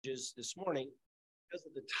this morning because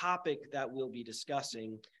of the topic that we'll be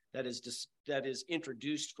discussing that is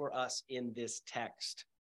introduced for us in this text.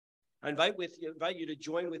 I invite you to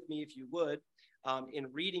join with me, if you would, in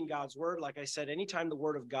reading God's word. Like I said, anytime the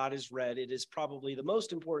word of God is read, it is probably the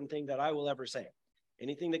most important thing that I will ever say.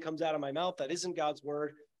 Anything that comes out of my mouth that isn't God's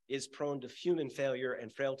word is prone to human failure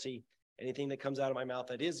and frailty. Anything that comes out of my mouth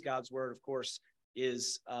that is God's word, of course,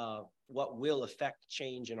 is what will affect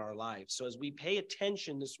change in our lives. So as we pay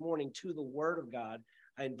attention this morning to the word of God,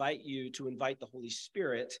 I invite you to invite the Holy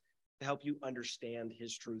Spirit to help you understand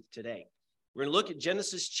his truth today. We're going to look at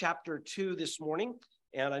Genesis chapter 2 this morning,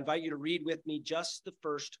 and I invite you to read with me just the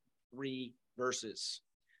first 3 verses.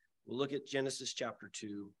 We'll look at Genesis chapter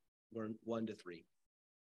 2, 1 to 3.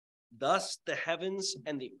 Thus the heavens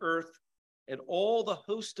and the earth and all the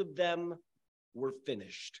host of them were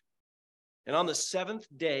finished. And on the 7th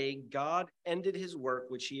day, God ended his work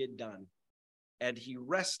which he had done, and he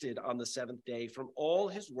rested on the 7th day from all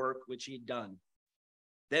his work which he had done.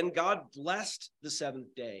 Then God blessed the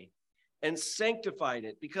 7th day and sanctified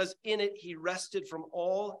it, because in it he rested from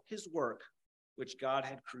all his work which God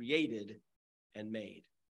had created and made.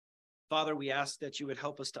 Father, we ask that you would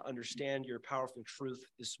help us to understand your powerful truth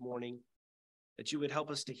this morning, that you would help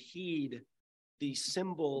us to heed the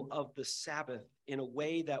symbol of the Sabbath in a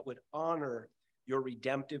way that would honor your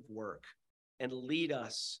redemptive work and lead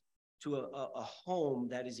us to a home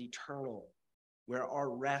that is eternal, where our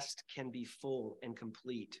rest can be full and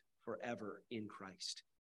complete forever in Christ.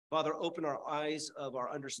 Father, open our eyes of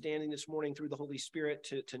our understanding this morning through the Holy Spirit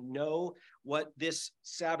to know what this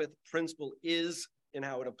Sabbath principle is and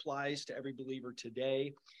how it applies to every believer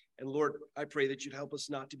today. And Lord, I pray that you'd help us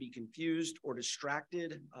not to be confused or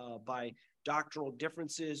distracted by doctrinal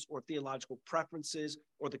differences or theological preferences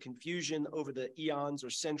or the confusion over the eons or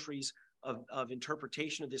centuries of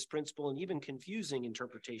interpretation of this principle, and even confusing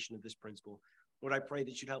interpretation of this principle. Lord, I pray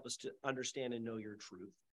that you'd help us to understand and know your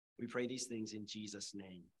truth. We pray these things in Jesus'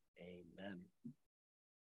 name. Amen.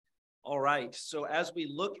 All right. So as we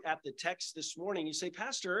look at the text this morning, you say,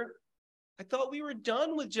 Pastor, I thought we were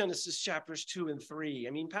done with Genesis chapters 2 and 3.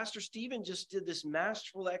 I mean, Pastor Stephen just did this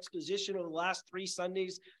masterful exposition over the last 3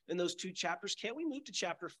 Sundays in those 2 chapters. Can't we move to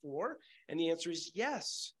chapter 4? And the answer is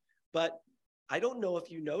yes. But I don't know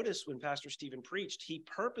if you noticed when Pastor Stephen preached, he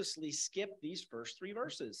purposely skipped these first 3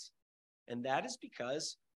 verses. And that is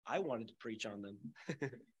because I wanted to preach on them.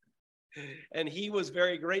 And he was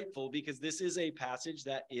very grateful, because this is a passage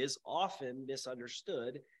that is often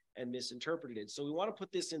misunderstood and misinterpreted. So we want to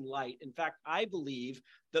put this in light. In fact, I believe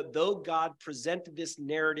that though God presented this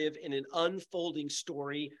narrative in an unfolding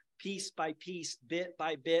story, piece by piece, bit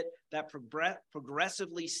by bit, that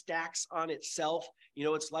progressively stacks on itself. You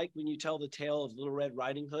know, it's like when you tell the tale of Little Red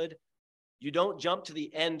Riding Hood, you don't jump to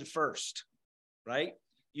the end first, right?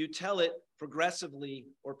 You tell it progressively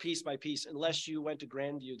or piece by piece, unless you went to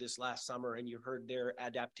Grandview this last summer and you heard their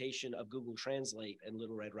adaptation of Google Translate and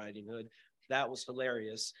Little Red Riding Hood. That was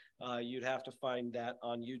hilarious. You'd have to find that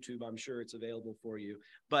on YouTube. I'm sure it's available for you.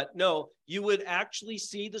 But no, you would actually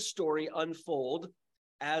see the story unfold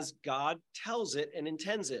as God tells it and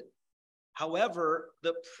intends it. However,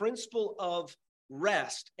 the principle of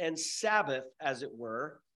rest and Sabbath, as it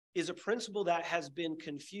were, is a principle that has been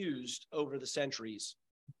confused over the centuries.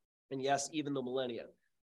 And yes, even the millennia.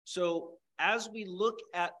 So as we look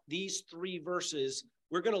at these 3 verses,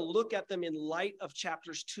 we're going to look at them in light of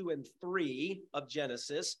chapters 2 and 3 of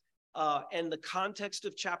Genesis. And the context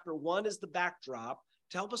of chapter 1 is the backdrop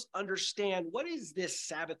to help us understand, what is this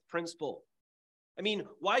Sabbath principle? I mean,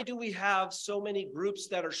 why do we have so many groups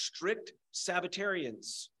that are strict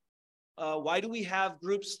Sabbatarians? Why do we have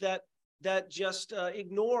groups that just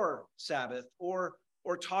ignore Sabbath or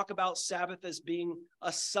talk about Sabbath as being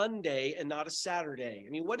a Sunday and not a Saturday? I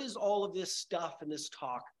mean, what is all of this stuff and this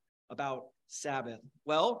talk about Sabbath?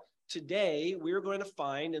 Well, today we're going to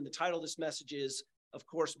find, and the title of this message is, of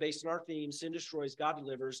course, based on our theme, Sin Destroys, God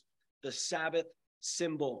Delivers, the Sabbath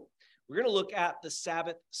symbol. We're going to look at the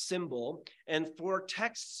Sabbath symbol, and for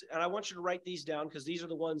texts, and I want you to write these down because these are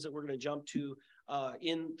the ones that we're going to jump to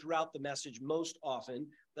throughout the message most often.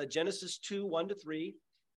 Genesis 2, 1 to 3,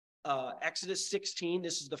 Exodus 16,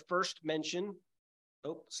 this is the first mention.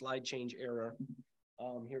 Oh, slide change error.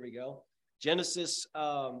 Here we go. Genesis,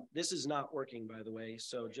 this is not working, by the way.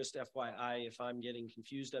 So just FYI, if I'm getting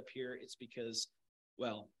confused up here, it's because,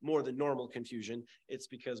 well, more than normal confusion. It's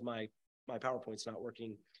because my PowerPoint's not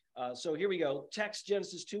working. So here we go. Text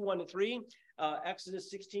Genesis 2, 1 to 3, Exodus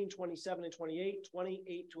 16, 27 and 28,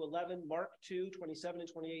 28 to 11, Mark 2, 27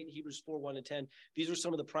 and 28, Hebrews 4, 1 and 10. These are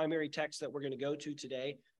some of the primary texts that we're going to go to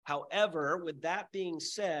today. However, with that being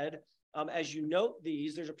said, as you note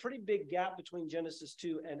these, there's a pretty big gap between Genesis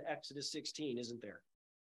 2 and Exodus 16, isn't there?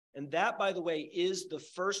 And that, by the way, is the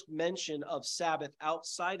first mention of Sabbath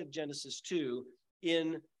outside of Genesis 2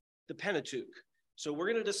 in the Pentateuch. So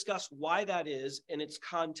we're going to discuss why that is and its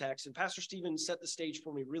context. And Pastor Stephen set the stage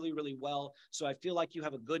for me really, really well. So I feel like you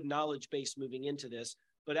have a good knowledge base moving into this.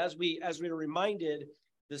 But as we're reminded,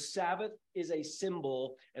 the Sabbath is a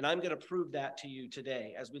symbol, and I'm going to prove that to you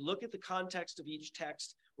today. As we look at the context of each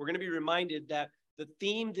text, we're going to be reminded that the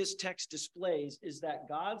theme this text displays is that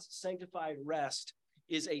God's sanctified rest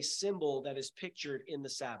is a symbol that is pictured in the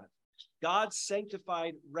Sabbath. God's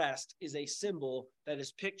sanctified rest is a symbol that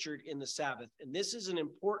is pictured in the Sabbath. And this is an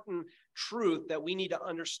important truth that we need to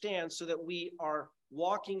understand so that we are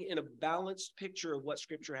walking in a balanced picture of what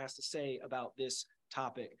Scripture has to say about this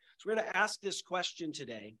topic. So we're going to ask this question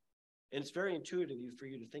today, and it's very intuitive for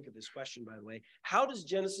you to think of this question, by the way. How does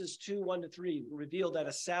Genesis 2, 1-3 reveal that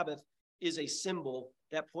a Sabbath is a symbol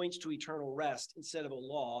that points to eternal rest instead of a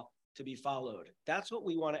law to be followed? That's what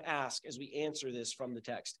we want to ask as we answer this from the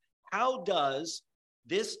text. How does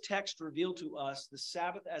this text reveal to us the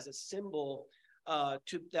Sabbath as a symbol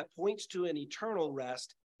that points to an eternal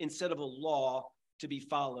rest instead of a law to be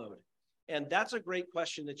followed? And that's a great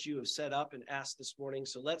question that you have set up and asked this morning.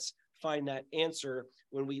 So let's find that answer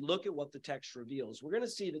when we look at what the text reveals. We're going to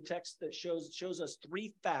see the text that shows us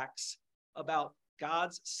three facts about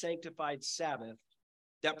God's sanctified Sabbath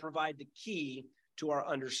that provide the key to our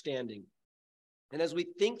understanding. And as we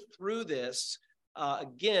think through this,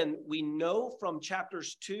 again, we know from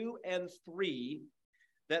chapters 2 and 3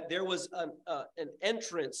 that there was an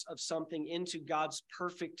entrance of something into God's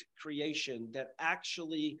perfect creation that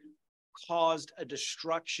actually caused a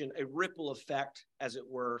destruction, a ripple effect, as it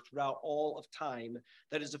were, throughout all of time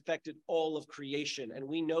that has affected all of creation. And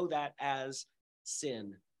we know that as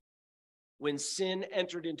sin. When sin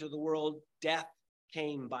entered into the world, death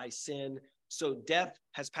came by sin. So death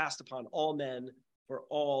has passed upon all men, for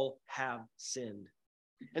all have sinned.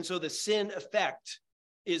 And so the sin effect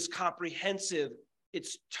is comprehensive.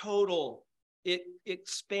 It's total. It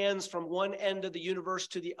spans from one end of the universe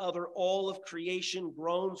to the other. All of creation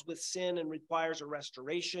groans with sin and requires a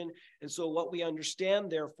restoration. And so what we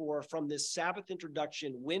understand, therefore, from this Sabbath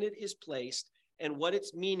introduction, when it is placed and what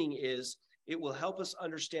its meaning is, it will help us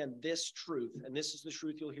understand this truth. And this is the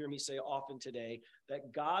truth you'll hear me say often today,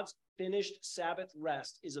 that God's finished Sabbath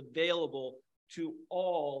rest is available to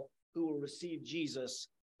all who will receive Jesus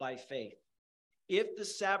by faith. If the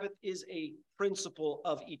Sabbath is a principle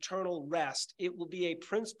of eternal rest, it will be a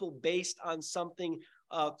principle based on something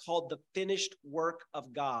called the finished work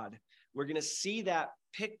of God. We're going to see that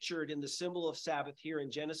pictured in the symbol of Sabbath here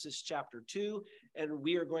in Genesis chapter 2, and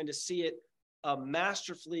we are going to see it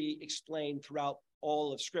masterfully explained throughout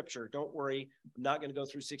all of Scripture. Don't worry, I'm not going to go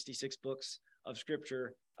through 66 books of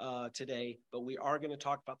Scripture today, but we are going to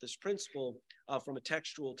talk about this principle from a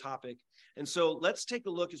textual topic. And so let's take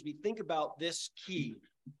a look as we think about this key.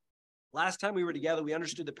 Last time we were together, we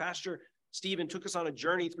understood that Pastor Stephen took us on a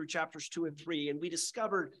journey through chapters 2 and 3, and we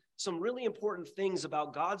discovered some really important things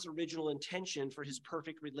about God's original intention for his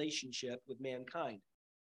perfect relationship with mankind.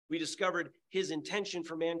 We discovered his intention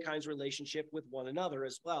for mankind's relationship with one another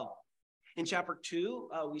as well. In chapter 2,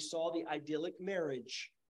 we saw the idyllic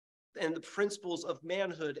marriage and the principles of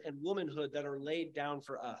manhood and womanhood that are laid down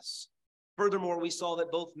for us. Furthermore, we saw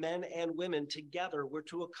that both men and women together were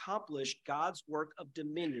to accomplish God's work of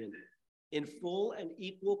dominion in full and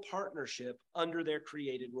equal partnership under their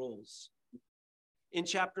created roles. In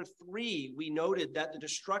chapter 3, we noted that the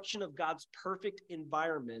destruction of God's perfect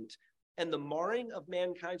environment and the marring of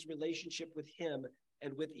mankind's relationship with him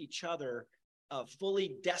and with each other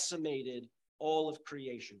fully decimated all of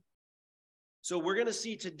creation. So we're going to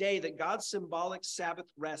see today that God's symbolic Sabbath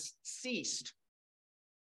rest ceased.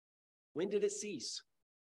 When did it cease?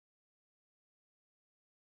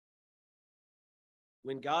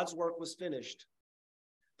 When God's work was finished.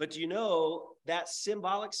 But do you know that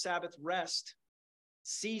symbolic Sabbath rest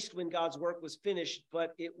ceased when God's work was finished,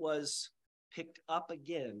 but it was picked up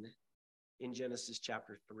again in Genesis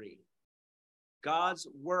chapter 3. God's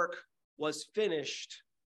work was finished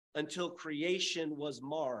until creation was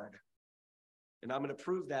marred. And I'm going to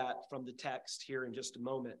prove that from the text here in just a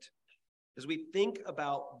moment. As we think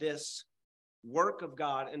about this work of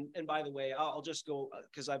God, and by the way, I'll just go,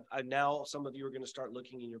 because I now, some of you are going to start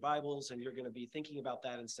looking in your Bibles, and you're going to be thinking about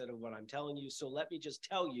that instead of what I'm telling you. So let me just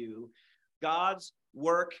tell you, God's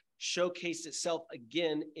work showcased itself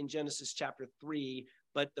again in Genesis chapter 3,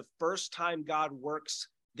 but the first time God works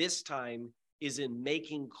this time is in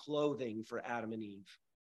making clothing for Adam and Eve.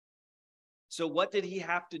 So what did he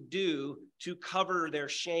have to do to cover their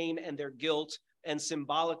shame and their guilt, and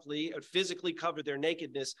symbolically or physically cover their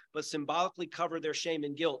nakedness, but symbolically cover their shame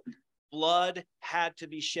and guilt? Blood had to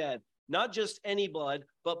be shed. Not just any blood,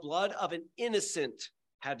 but blood of an innocent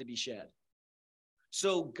had to be shed.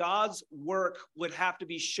 So God's work would have to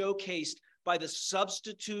be showcased by the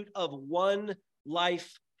substitute of one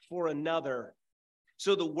life for another.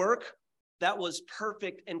 So the work that was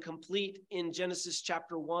perfect and complete in Genesis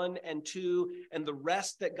chapter 1 and 2, and the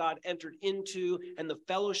rest that God entered into, and the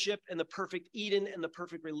fellowship and the perfect Eden and the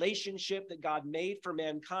perfect relationship that God made for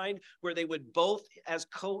mankind, where they would both, as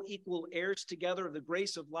co-equal heirs together of the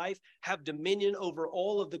grace of life, have dominion over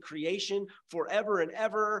all of the creation forever and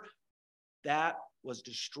ever, that was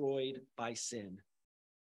destroyed by sin.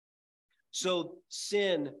 So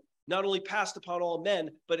sin not only passed upon all men,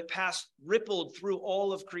 but it rippled through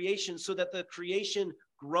all of creation, so that the creation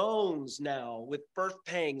groans now with birth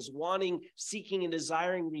pangs, wanting, seeking, and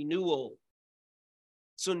desiring renewal.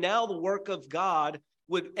 So now the work of God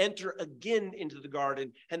would enter again into the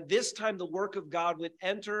garden, and this time the work of God would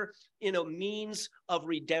enter in a means of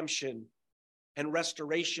redemption and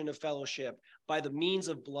restoration of fellowship by the means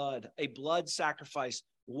of blood, a blood sacrifice,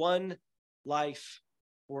 one life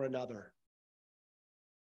for another.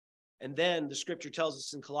 And then the scripture tells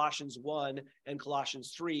us in Colossians 1 and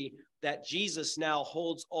Colossians 3 that Jesus now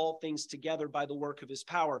holds all things together by the work of his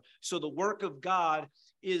power. So the work of God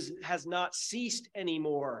has not ceased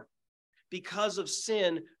anymore. Because of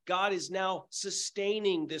sin, God is now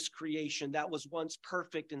sustaining this creation that was once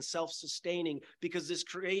perfect and self-sustaining, because this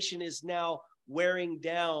creation is now wearing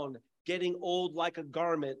down, getting old like a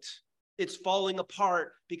garment. It's falling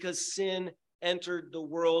apart because sin entered the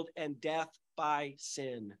world, and death by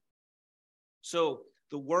sin. So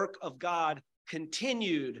the work of God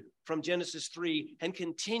continued from Genesis 3 and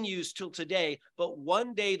continues till today. But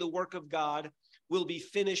one day the work of God will be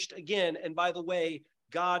finished again. And by the way,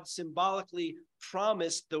 God symbolically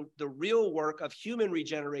promised the real work of human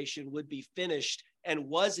regeneration would be finished, and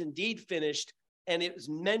was indeed finished. And it was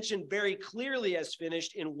mentioned very clearly as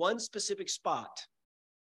finished in one specific spot.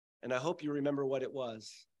 And I hope you remember what it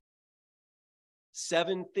was.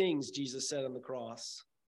 7 things Jesus said on the cross.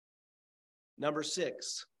 Number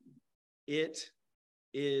 6, it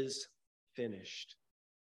is finished.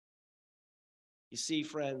 You see,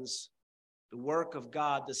 friends, the work of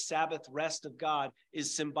God, the Sabbath rest of God,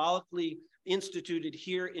 is symbolically instituted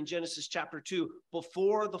here in Genesis chapter 2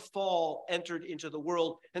 before the fall entered into the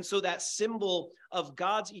world. And so that symbol of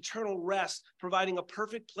God's eternal rest, providing a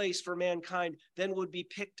perfect place for mankind, then would be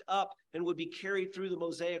picked up and would be carried through the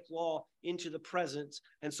Mosaic law into the present.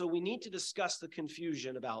 And so we need to discuss the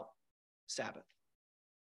confusion about Sabbath,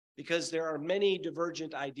 because there are many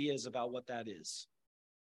divergent ideas about what that is.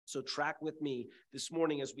 So track with me this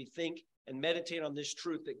morning as we think and meditate on this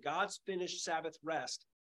truth that God's finished Sabbath rest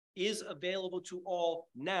is available to all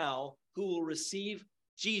now who will receive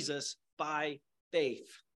Jesus by faith.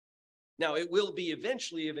 Now, it will be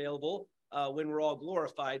eventually available when we're all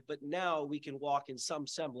glorified, but now we can walk in some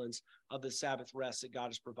semblance of the Sabbath rest that God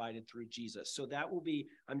has provided through Jesus. So that will be,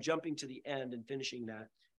 I'm jumping to the end and finishing that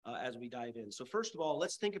as we dive in. So first of all,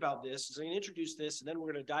 let's think about this. So I'm going to introduce this, and then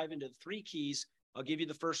we're going to dive into the 3 keys. I'll give you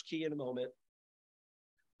the first key in a moment.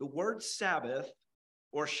 The word Sabbath,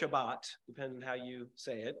 or Shabbat, depending on how you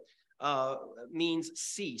say it, means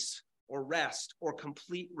cease or rest or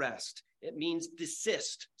complete rest. It means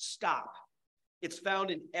desist, stop. It's found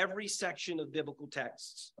in every section of biblical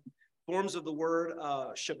texts. Forms of the word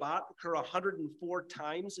Shabbat occur 104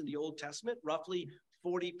 times in the Old Testament. Roughly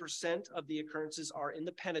 40% of the occurrences are in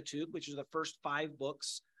the Pentateuch, which is the first 5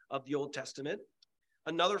 books of the Old Testament.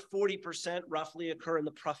 Another 40% roughly occur in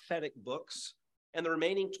the prophetic books, and the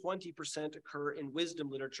remaining 20% occur in wisdom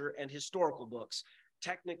literature and historical books.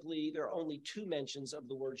 Technically, there are only 2 mentions of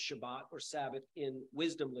the word Shabbat or Sabbath in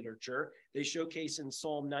wisdom literature. They showcase in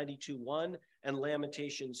Psalm 92:1 and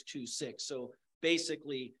Lamentations 2:6. So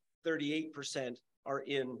basically, 38% are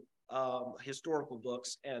in historical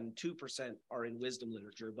books and 2% are in wisdom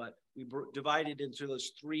literature. But we divided into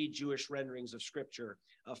those 3 Jewish renderings of scripture,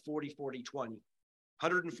 40, 40, 20,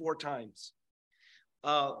 104 times.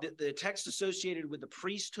 The text associated with the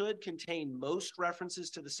priesthood contain most references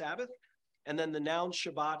to the Sabbath. And then the noun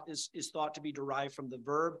Shabbat is thought to be derived from the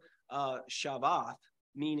verb Shabbath,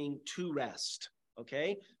 meaning to rest.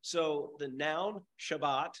 Okay, so the noun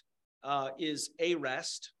Shabbat is a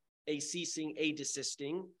rest, a ceasing, a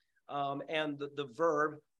desisting, and the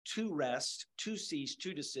verb to rest, to cease,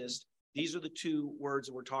 to desist. These are the 2 words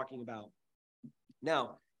that we're talking about.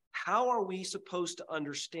 Now, how are we supposed to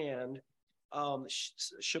understand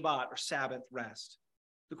Shabbat or Sabbath rest?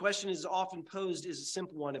 The question is often posed is a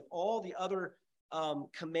simple one. If all the other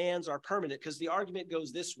commands are permanent, because the argument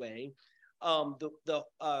goes this way,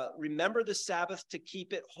 remember the Sabbath to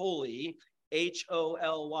keep it holy,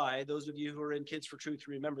 Holy. Those of you who are in Kids for Truth,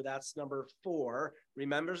 remember that's number 4.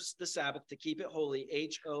 Remember the Sabbath to keep it holy,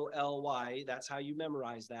 Holy. That's how you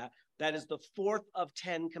memorize that. That is the 4th of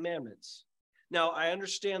 10 commandments. Now, I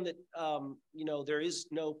understand that, there is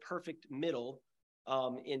no perfect middle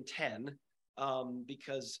in 10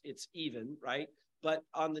 because it's even, right? But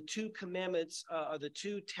on the 2 commandments, the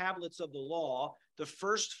 2 tablets of the law, the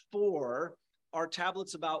first 4 are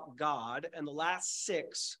tablets about God, and the last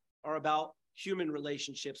 6 are about human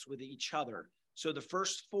relationships with each other. So the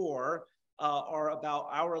first 4 are about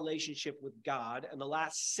our relationship with God, and the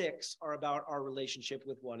last 6 are about our relationship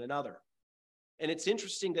with one another. And it's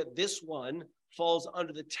interesting that this one falls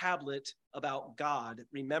under the tablet about God.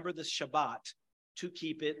 Remember the Shabbat to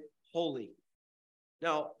keep it holy.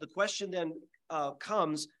 Now, the question then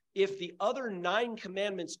comes, if the other 9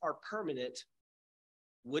 commandments are permanent,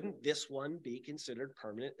 wouldn't this one be considered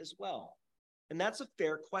permanent as well? And that's a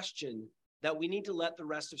fair question that we need to let the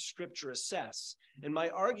rest of Scripture assess. And my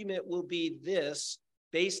argument will be this,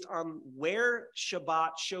 based on where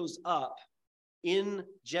Shabbat shows up in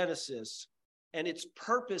Genesis and its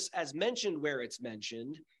purpose as mentioned where it's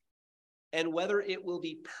mentioned, and whether it will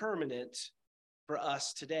be permanent for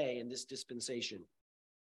us today in this dispensation.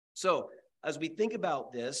 So as we think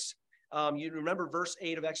about this, you remember verse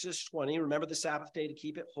 8 of Exodus 20, remember the Sabbath day to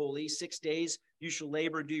keep it holy. 6 days you shall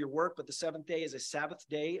labor and do your work, but the 7th day is a Sabbath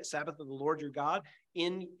day, a Sabbath of the Lord your God.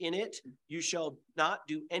 In it you shall not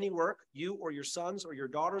do any work, you or your sons or your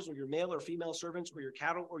daughters or your male or female servants or your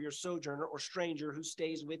cattle or your sojourner or stranger who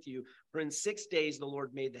stays with you. For in 6 days the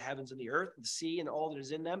Lord made the heavens and the earth, the sea and all that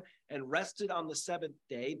is in them, and rested on the 7th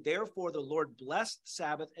day. Therefore the Lord blessed the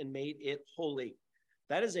Sabbath and made it holy.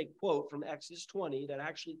 That is a quote from Exodus 20 that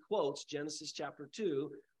actually quotes Genesis chapter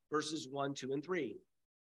 2, verses 1, 2, and 3.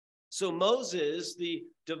 So Moses, the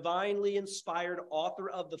divinely inspired author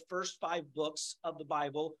of the first 5 books of the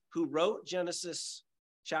Bible, who wrote Genesis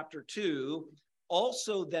chapter 2,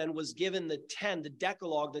 also then was given the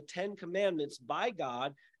Decalogue, the 10 commandments by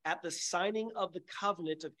God at the signing of the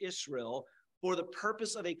covenant of Israel for the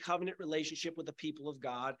purpose of a covenant relationship with the people of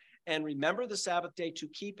God. And remember the Sabbath day to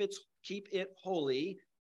keep it holy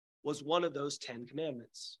was one of those 10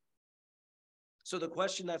 commandments. So the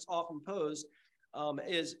question that's often posed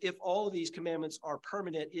is, if all of these commandments are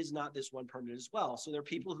permanent, is not this one permanent as well? So there are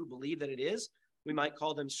people who believe that it is. We might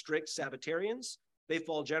call them strict Sabbatarians. They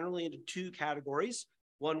fall generally into 2 categories.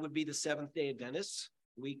 One would be the Seventh-day Adventists.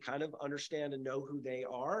 We kind of understand and know who they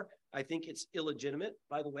are. I think it's illegitimate,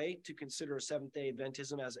 by the way, to consider a Seventh-day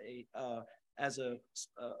Adventism as a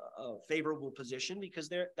favorable position, because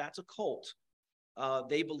that's a cult.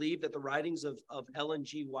 They believe that the writings of Ellen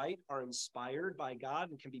G. White are inspired by God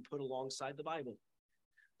and can be put alongside the Bible.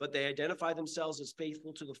 But they identify themselves as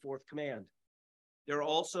faithful to the 4th command. There are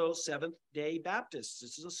also Seventh-day Baptists.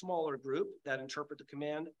 This is a smaller group that interpret the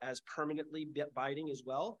command as permanently binding as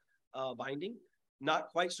well, binding. Not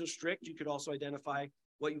quite so strict. You could also identify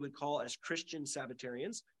what you would call as Christian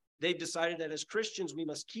Sabbatarians. They've decided that as Christians, we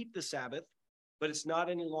must keep the Sabbath, but it's not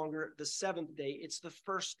any longer the 7th day. It's the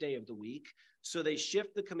 1st day of the week. So they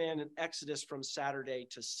shift the command in Exodus from Saturday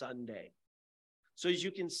to Sunday. So as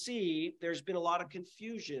you can see, there's been a lot of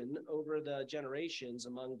confusion over the generations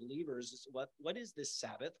among believers. What is this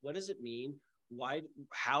Sabbath? What does it mean? Why?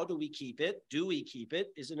 How do we keep it? Do we keep it?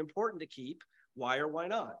 Is it important to keep? Why or why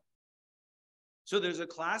not? So there's a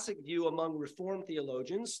classic view among Reformed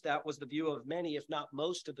theologians. That was the view of many, if not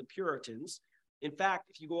most, of the Puritans. In fact,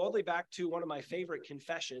 if you go all the way back to one of my favorite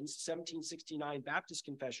confessions, 1769 Baptist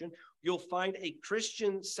Confession, you'll find a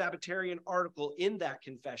Christian Sabbatarian article in that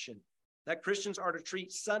confession that Christians are to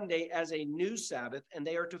treat Sunday as a new Sabbath, and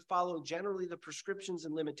they are to follow generally the prescriptions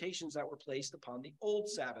and limitations that were placed upon the old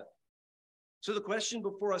Sabbath. So the question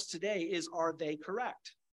before us today is, are they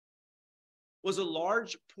correct? Was a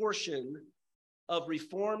large portion of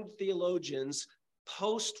Reformed theologians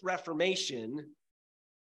post-Reformation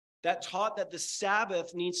that taught that the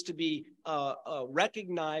Sabbath needs to be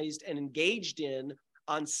recognized and engaged in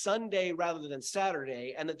on Sunday rather than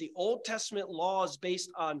Saturday, and that the Old Testament laws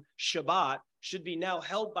based on Shabbat should be now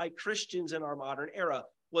held by Christians in our modern era.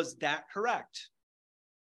 Was that correct?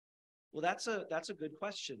 Well, that's a good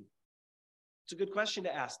question. It's a good question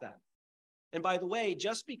to ask that. And by the way,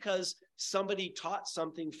 just because somebody taught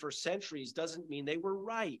something for centuries doesn't mean they were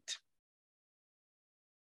right.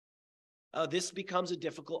 This becomes a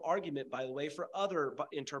difficult argument, by the way, for other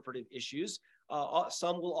interpretive issues.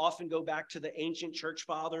 Some will often go back to the ancient church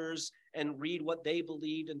fathers and read what they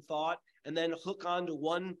believed and thought, and then hook on to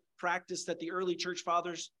one practice that the early church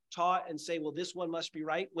fathers taught and say, well, this one must be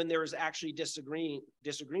right, when there is actually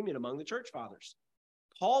disagreement among the church fathers.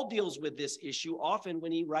 Paul deals with this issue often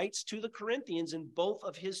when he writes to the Corinthians in both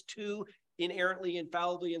of his two inerrantly,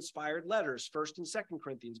 infallibly inspired letters, 1st and 2nd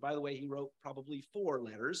Corinthians. By the way, he wrote probably 4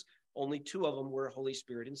 letters. Only 2 of them were Holy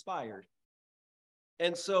Spirit inspired.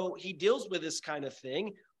 And so he deals with this kind of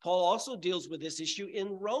thing. Paul also deals with this issue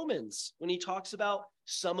in Romans when he talks about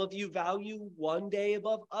some of you value one day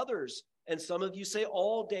above others, and some of you say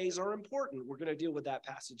all days are important. We're going to deal with that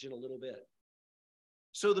passage in a little bit.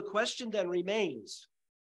 So the question then remains,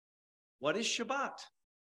 what is Shabbat?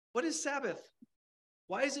 What is Sabbath?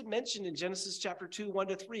 Why is it mentioned in Genesis chapter 2,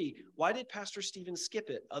 1-3? Why did Pastor Stephen skip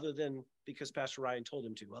it other than because Pastor Ryan told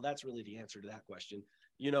him to? Well, that's really the answer to that question.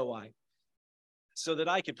 You know why? So that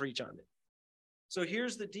I could preach on it. So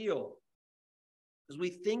here's the deal. As we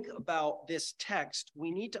think about this text,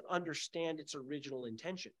 we need to understand its original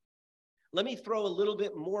intention. Let me throw a little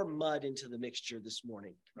bit more mud into the mixture this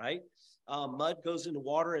morning, right? Mud goes into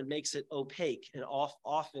water and makes it opaque and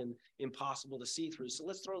often impossible to see through. So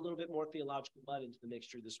let's throw a little bit more theological mud into the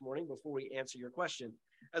mixture this morning before we answer your question.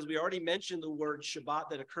 As we already mentioned, the word Shabbat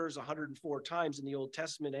that occurs 104 times in the Old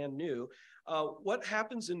Testament and New. What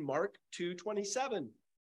happens in Mark 2:27?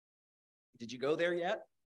 Did you go there yet?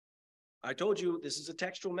 I told you this is a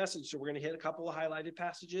textual message, so we're going to hit a couple of highlighted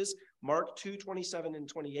passages. Mark 2:27 and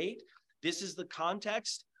 28. This is the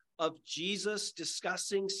context of Jesus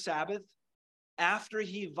discussing Sabbath after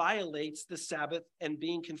he violates the Sabbath and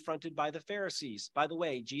being confronted by the Pharisees. By the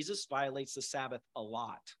way, Jesus violates the Sabbath a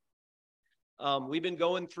lot. We've been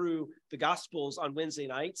going through the Gospels on Wednesday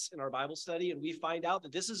nights in our Bible study, and we find out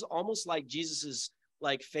that this is almost like Jesus's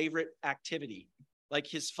favorite activity, like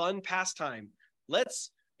his fun pastime.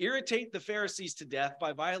 Let's irritate the Pharisees to death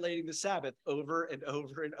by violating the Sabbath over and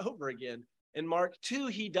over and over again. In Mark 2,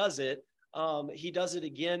 he does it. He does it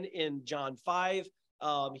again in John 5.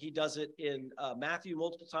 He does it in Matthew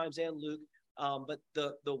multiple times and Luke. But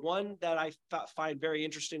the one that I find very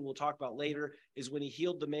interesting, we'll talk about later, is when he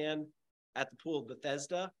healed the man at the pool of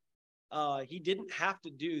Bethesda. He didn't have to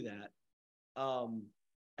do that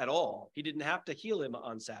at all. He didn't have to heal him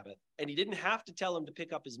on Sabbath, and he didn't have to tell him to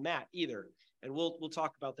pick up his mat either. And we'll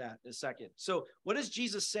talk about that in a second. So what does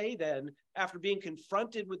Jesus say then after being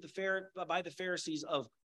confronted with by the Pharisees of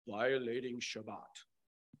violating Shabbat?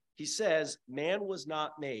 He says, man was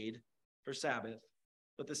not made for Sabbath,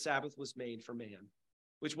 but the Sabbath was made for man,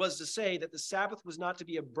 which was to say that the Sabbath was not to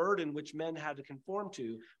be a burden which men had to conform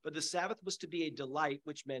to, but the Sabbath was to be a delight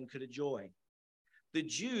which men could enjoy. The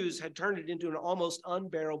Jews had turned it into an almost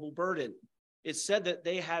unbearable burden. It said that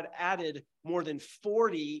they had added more than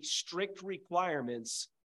 40 strict requirements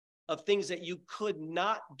of things that you could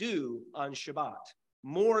not do on Shabbat,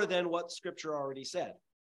 more than what Scripture already said.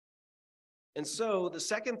 And so the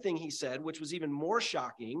second thing he said, which was even more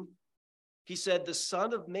shocking, he said, the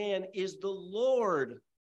Son of Man is the Lord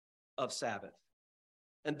of Sabbath.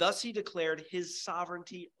 And thus he declared his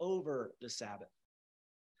sovereignty over the Sabbath.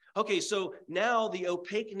 Okay, so now the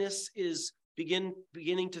opaqueness is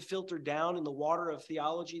beginning to filter down in the water of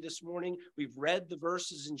theology this morning. We've read the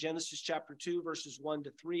verses in Genesis chapter 2, verses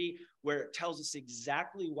 1-3, where it tells us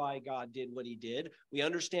exactly why God did what he did. We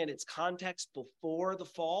understand its context before the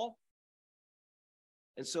fall.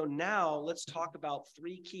 And so now let's talk about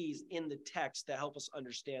 3 keys in the text that help us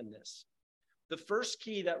understand this. The first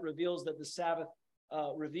key that reveals that the Sabbath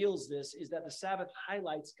reveals this is that the Sabbath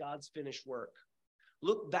highlights God's finished work.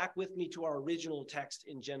 Look back with me to our original text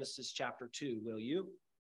in Genesis chapter 2, will you?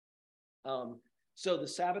 So the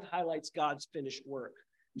Sabbath highlights God's finished work.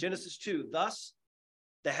 Genesis 2, thus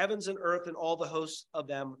the heavens and earth and all the hosts of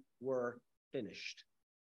them were finished.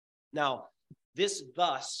 Now, this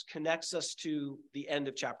thus connects us to the end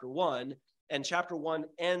of chapter 1, and chapter 1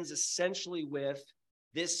 ends essentially with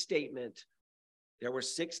this statement. There were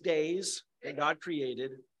 6 days that God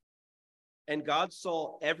created, and God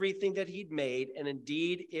saw everything that he'd made, and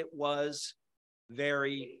indeed it was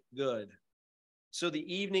very good. So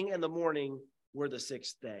the evening and the morning were the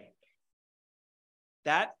 6th day.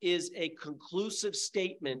 That is a conclusive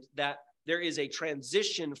statement that there is a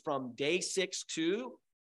transition from day 6 to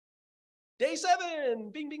day 7.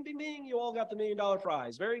 Bing, bing, bing, bing. You all got the $1 million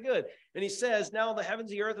prize. Very good. And he says, now the heavens,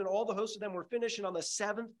 the earth, and all the hosts of them were finished. And on the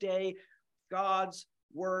 7th day, God's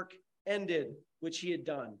work ended, which he had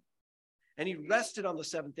done. And he rested on the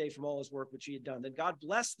 7th day from all his work, which he had done. Then God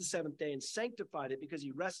blessed the 7th day and sanctified it because he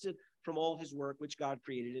rested from all his work, which God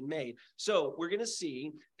created and made. So we're going to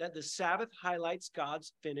see that the Sabbath highlights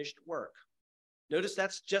God's finished work. Notice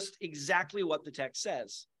that's just exactly what the text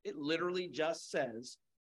says. It literally just says,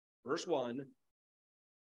 verse 1,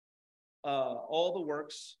 all the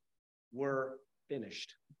works were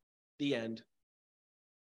finished. The end.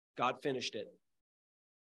 God finished it.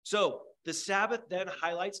 So the Sabbath then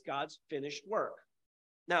highlights God's finished work.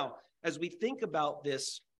 Now, as we think about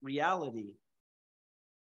this reality,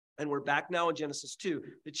 and we're back now in Genesis 2,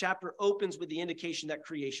 the chapter opens with the indication that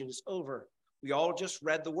creation is over. We all just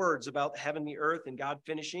read the words about heaven, the earth, and God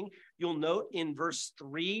finishing. You'll note in verse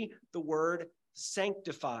 3, the word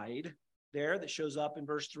sanctified there that shows up in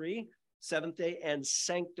verse 3, seventh day, and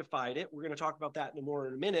sanctified it. We're going to talk about that in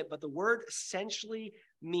a minute, but the word essentially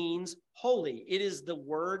means holy. It is the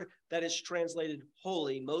word that is translated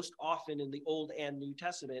holy most often in the Old and New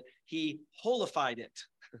Testament. He holified it.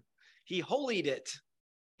 He holied it.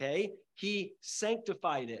 Okay? He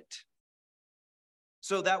sanctified it.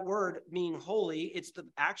 So that word mean holy, it's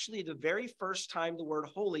actually the very first time the word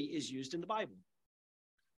holy is used in the Bible.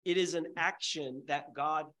 It is an action that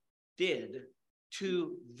God did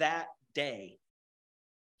to that day.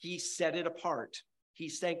 He set it apart. He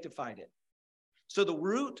sanctified it. So the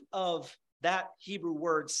root of that Hebrew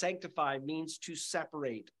word sanctify means to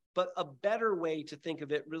separate. But a better way to think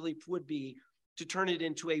of it really would be to turn it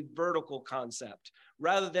into a vertical concept.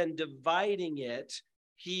 Rather than dividing it,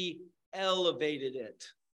 he elevated it.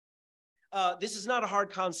 This is not a hard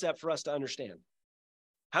concept for us to understand.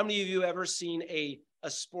 How many of you ever seen a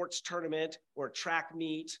sports tournament or track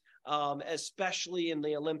meet, especially in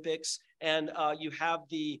the Olympics, and you have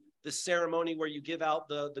the ceremony where you give out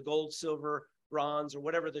the gold, silver, bronze, or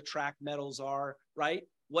whatever the track medals are, right?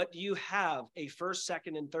 What do you have? A first,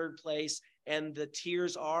 second, and third place, and the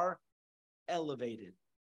tiers are elevated.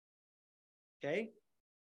 Okay?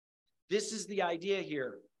 This is the idea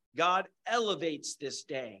here. God elevates this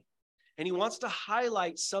day, and he wants to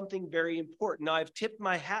highlight something very important. Now, I've tipped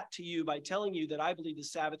my hat to you by telling you that I believe the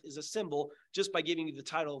Sabbath is a symbol just by giving you the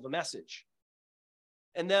title of the message.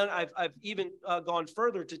 And then I've even gone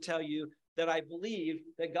further to tell you that I believe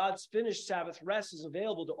that God's finished Sabbath rest is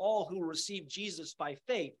available to all who receive Jesus by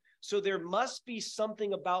faith. So there must be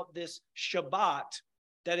something about this Shabbat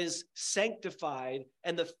that is sanctified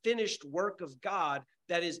and the finished work of God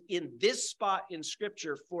that is in this spot in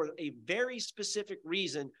Scripture for a very specific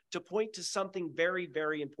reason to point to something very,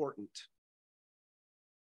 very important.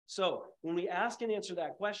 So when we ask and answer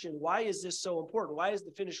that question, why is this so important? Why is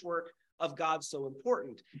the finished work of God so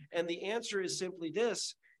important? And the answer is simply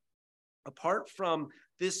this: apart from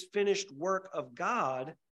this finished work of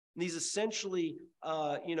God, these essentially,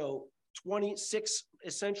 26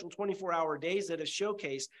 essential 24-hour days that have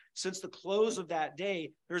showcased, since the close of that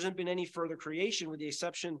day, there hasn't been any further creation with the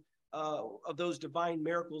exception of those divine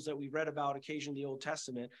miracles that we read about occasionally in the Old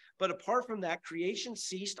Testament. But apart from that, creation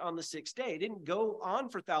ceased on the sixth day. It didn't go on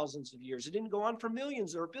for thousands of years. It didn't go on for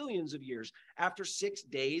millions or billions of years. After 6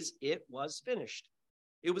 days, it was finished.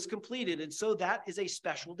 It was completed. And so that is a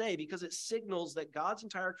special day because it signals that God's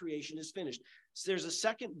entire creation is finished. So there's a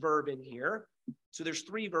second verb in here. So there's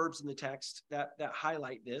 3 verbs in the text that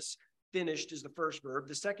highlight this. Finished is the first verb.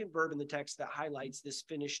 The second verb in the text that highlights this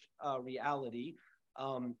finished reality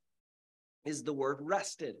is the word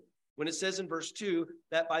rested. When it says in verse 2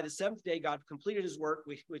 that by the 7th day God completed his work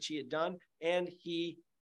which he had done, and he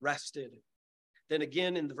rested. Then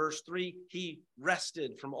again in the verse 3, he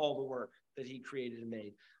rested from all the work that he created and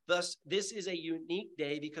made. Thus, this is a unique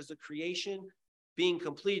day because the creation being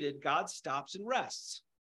completed, God stops and rests.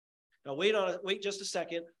 Now, wait just a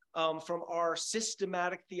second. From our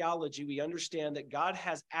systematic theology, we understand that God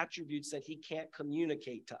has attributes that he can't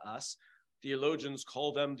communicate to us. Theologians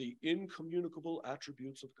call them the incommunicable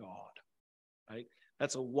attributes of God, right?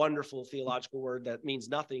 That's a wonderful theological word that means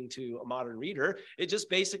nothing to a modern reader. It just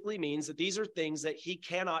basically means that these are things that he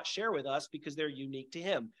cannot share with us because they're unique to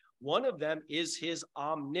him. One of them is his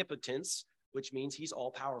omnipotence, which means he's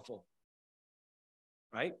all-powerful,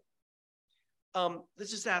 right?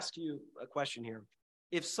 Let's just ask you a question here.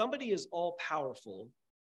 If somebody is all-powerful,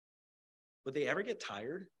 would they ever get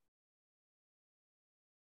tired?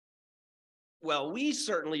 Well, we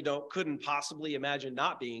certainly couldn't possibly imagine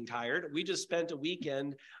not being tired. We just spent a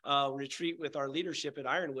weekend retreat with our leadership at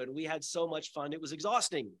Ironwood. We had so much fun, it was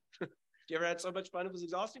exhausting. You ever had so much fun it was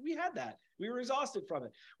exhausting? We had that. We were exhausted from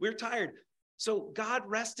it. We were tired. So God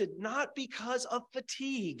rested not because of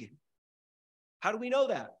fatigue. How do we know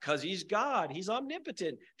that? Because he's God. He's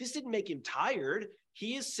omnipotent. This didn't make him tired.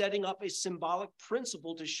 He is setting up a symbolic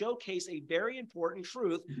principle to showcase a very important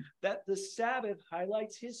truth that the Sabbath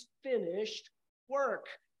highlights his finished work.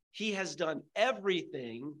 He has done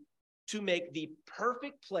everything to make the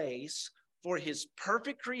perfect place for his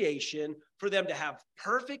perfect creation, for them to have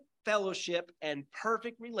perfect fellowship and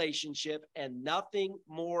perfect relationship, and nothing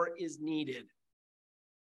more is needed.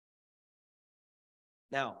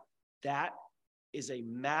 Now, that is a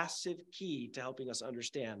massive key to helping us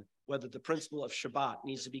understand whether the principle of Shabbat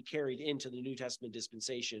needs to be carried into the New Testament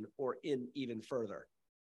dispensation or in even further.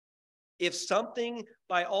 If something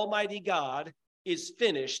by Almighty God is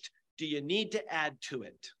finished, do you need to add to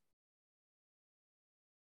it?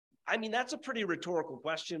 I mean, that's a pretty rhetorical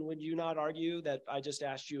question. Would you not argue that I just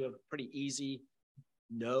asked you a pretty easy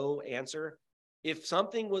no answer? If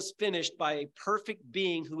something was finished by a perfect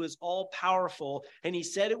being who is all powerful, and he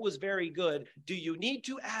said it was very good, do you need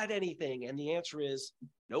to add anything? And the answer is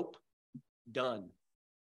nope, done.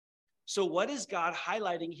 So what is God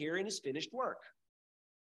highlighting here in his finished work?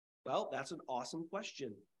 Well, that's an awesome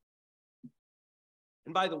question.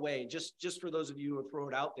 And by the way, just for those of you who throw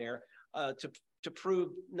it out there, to prove,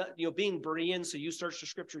 being Berean, so you search the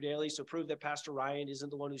scripture daily, so prove that Pastor Ryan isn't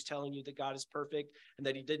the one who's telling you that God is perfect and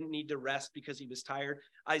that he didn't need to rest because he was tired.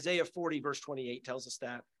 Isaiah 40, verse 28 tells us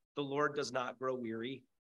that the Lord does not grow weary.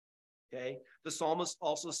 Okay. The psalmist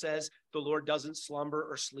also says the Lord doesn't slumber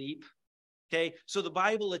or sleep. Okay. So the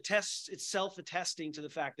Bible attests, it's self-attesting to the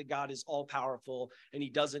fact that God is all powerful and he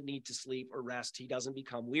doesn't need to sleep or rest. He doesn't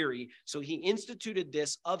become weary. So he instituted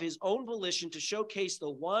this of his own volition to showcase the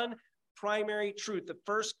one primary truth, the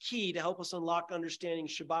first key to help us unlock understanding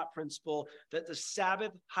Shabbat principle, that the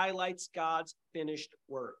Sabbath highlights God's finished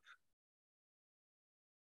work.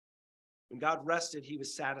 When God rested, he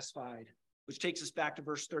was satisfied, which takes us back to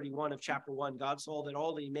verse 31 of chapter 1. God saw that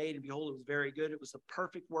all that he made, and behold, it was very good. It was the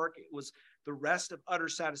perfect work. It was the rest of utter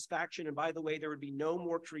satisfaction. And by the way, there would be no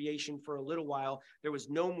more creation for a little while. There was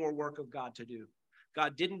no more work of God to do.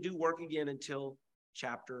 God didn't do work again until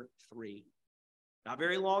chapter 3. Not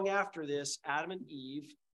very long after this, Adam and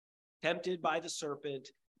Eve, tempted by the serpent,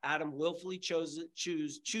 Adam willfully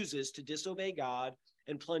chooses to disobey God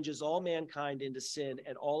and plunges all mankind into sin,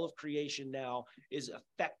 and all of creation now is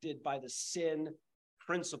affected by the sin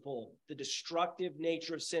principle, the destructive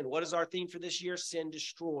nature of sin. What is our theme for this year? Sin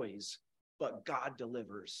destroys, but God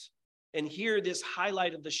delivers. And here, this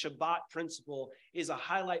highlight of the Shabbat principle is a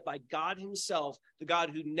highlight by God himself, the God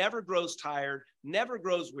who never grows tired, never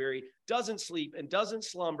grows weary, doesn't sleep, and doesn't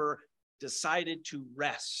slumber, decided to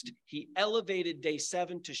rest. He elevated day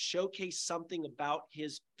 7 to showcase something about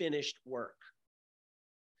his finished work.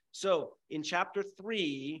 So in chapter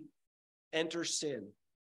 3, enter sin.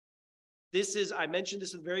 I mentioned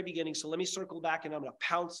this at the very beginning, so let me circle back and I'm going to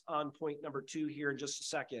pounce on point number 2 here in just a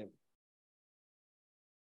second.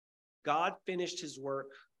 God finished his work,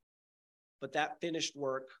 but that finished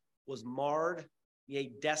work was marred, yea,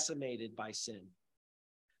 decimated by sin.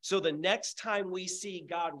 So the next time we see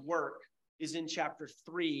God work is in chapter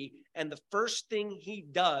 3, and the first thing he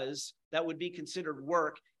does that would be considered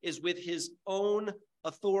work is with his own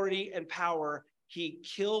authority and power, he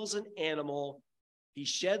kills an animal, he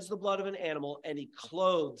sheds the blood of an animal, and he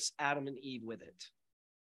clothes Adam and Eve with it.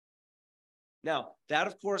 Now, that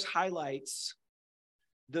of course highlights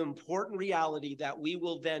the important reality that we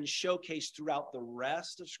will then showcase throughout the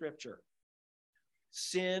rest of Scripture.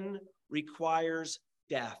 Sin requires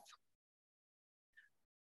death.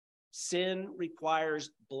 Sin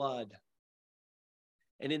requires blood.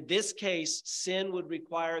 And in this case, sin would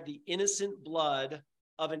require the innocent blood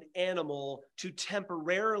of an animal to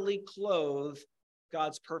temporarily clothe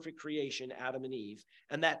God's perfect creation, Adam and Eve.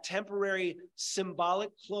 And that temporary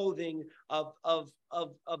symbolic clothing of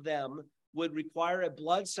them would require a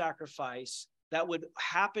blood sacrifice that would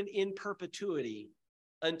happen in perpetuity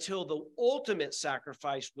until the ultimate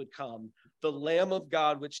sacrifice would come, the Lamb of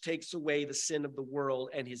God, which takes away the sin of the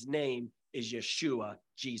world, and his name is Yeshua,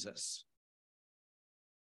 Jesus.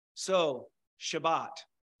 So, Shabbat,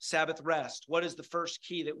 Sabbath rest. What is the first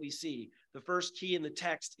key that we see? The first key in the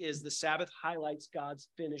text is the Sabbath highlights God's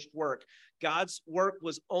finished work. God's work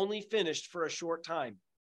was only finished for a short time,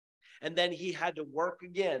 and then he had to work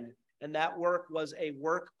again. And that work was a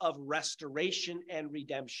work of restoration and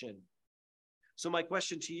redemption. So my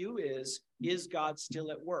question to you is God still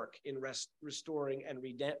at work in restoring and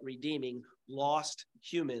redeeming lost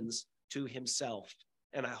humans to himself?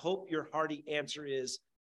 And I hope your hearty answer is,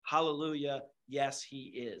 hallelujah, yes, he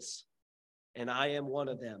is. And I am one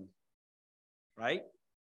of them, right?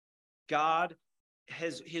 God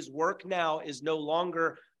his work now is no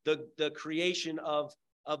longer the creation of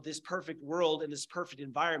this perfect world and this perfect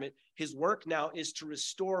environment. His work now is to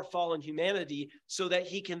restore fallen humanity so that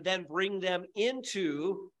he can then bring them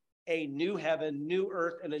into a new heaven, new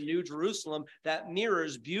earth, and a new Jerusalem that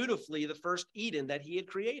mirrors beautifully the first Eden that he had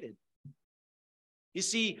created. You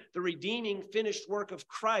see, the redeeming finished work of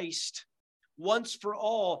Christ, once for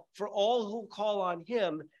all who call on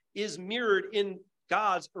him, is mirrored in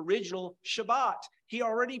God's original Shabbat. He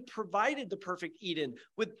already provided the perfect Eden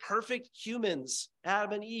with perfect humans,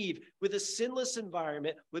 Adam and Eve, with a sinless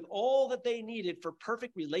environment, with all that they needed for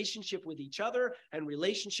perfect relationship with each other and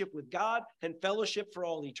relationship with God and fellowship for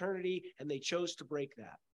all eternity, and they chose to break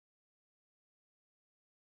that.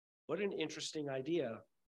 What an interesting idea.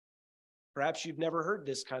 Perhaps you've never heard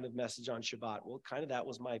this kind of message on Shabbat. Well, kind of that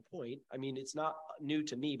was my point. I mean, it's not new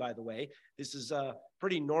to me, by the way. This is a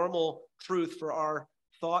pretty normal truth for our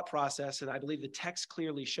thought process, and I believe the text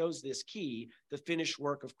clearly shows this key, the finished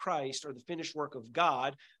work of Christ or the finished work of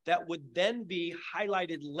God, that would then be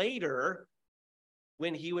highlighted later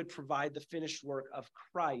when he would provide the finished work of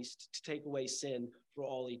Christ to take away sin for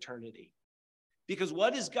all eternity. Because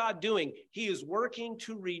what is God doing? He is working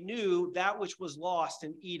to renew that which was lost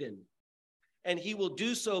in Eden. And he will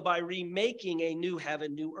do so by remaking a new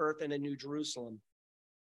heaven, new earth, and a new Jerusalem.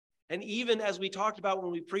 And even as we talked about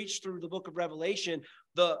when we preached through the book of Revelation,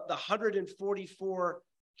 the 144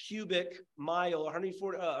 cubic mile,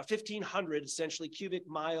 1,500 essentially cubic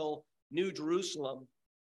mile New Jerusalem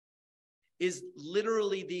is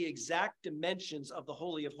literally the exact dimensions of the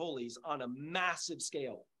Holy of Holies on a massive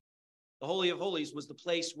scale. The Holy of Holies was the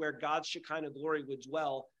place where God's Shekinah glory would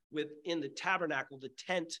dwell within the tabernacle, the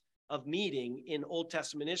tent of meeting in Old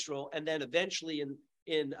Testament Israel, and then eventually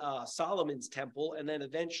in Solomon's temple, and then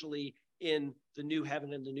eventually in the new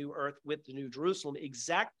heaven and the new earth with the new Jerusalem,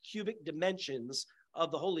 exact cubic dimensions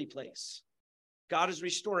of the holy place. God is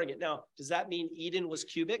restoring it. Now, does that mean Eden was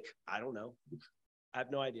cubic? I don't know. I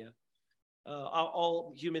have no idea.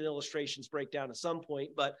 All human illustrations break down at some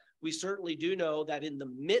point, but we certainly do know that in the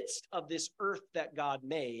midst of this earth that God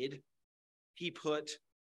made, he put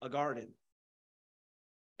a garden.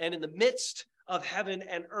 And in the midst of heaven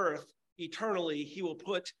and earth, eternally, he will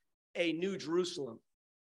put a new Jerusalem.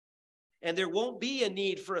 And there won't be a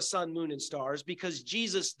need for a sun, moon, and stars because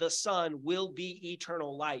Jesus, the Son, will be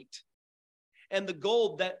eternal light. And the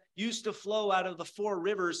gold that used to flow out of the four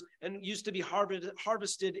rivers and used to be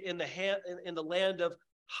harvested in the land of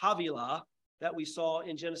Havilah that we saw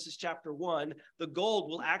in Genesis chapter 1, the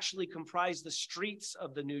gold will actually comprise the streets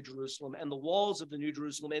of the New Jerusalem and the walls of the New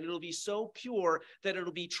Jerusalem, and it'll be so pure that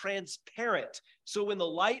it'll be transparent. So when the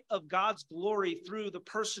light of God's glory through the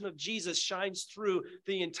person of Jesus shines through,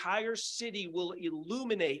 the entire city will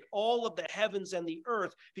illuminate all of the heavens and the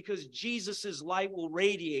earth because Jesus's light will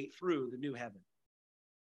radiate through the new heaven.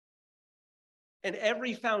 And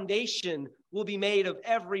every foundation will be made of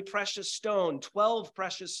every precious stone, 12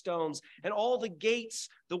 precious stones, and all the gates,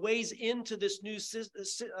 the ways into this new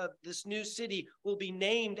city will be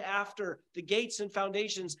named after the gates and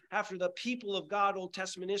foundations, after the people of God, Old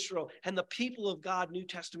Testament Israel, and the people of God, New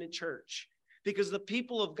Testament Church. Because the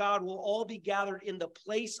people of God will all be gathered in the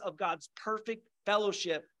place of God's perfect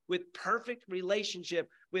fellowship, with perfect relationship,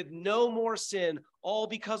 with no more sin, all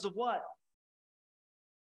because of what?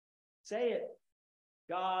 Say it.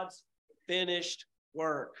 God's finished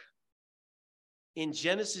work. In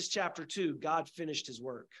Genesis chapter 2, God finished his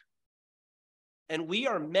work. And we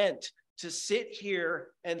are meant to sit here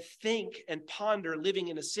and think and ponder living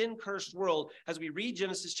in a sin-cursed world as we read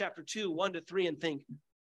Genesis chapter 2, 1-3 and think,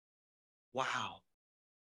 wow,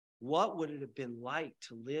 what would it have been like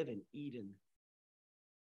to live in Eden?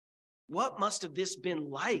 What must have this been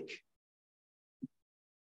like?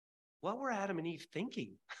 What were Adam and Eve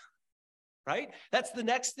thinking? Right? That's the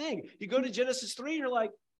next thing. You go to Genesis 3 and you're like,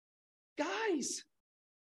 guys,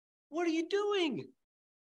 what are you doing?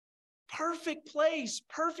 Perfect place,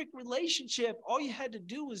 perfect relationship. All you had to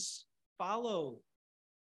do was follow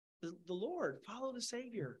the Lord, follow the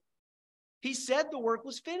Savior. He said the work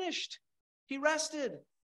was finished. He rested.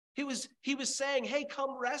 He was saying, hey,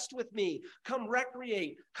 come rest with me. Come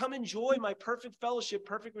recreate. Come enjoy my perfect fellowship,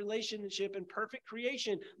 perfect relationship, and perfect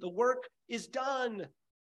creation. The work is done.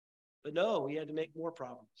 But no, we had to make more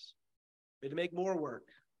problems. We had to make more work,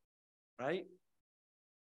 right?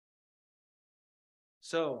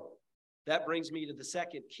 So that brings me to the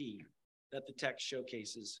second key that the text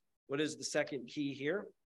showcases. What is the second key here?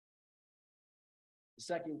 The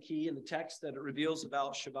second key in the text that it reveals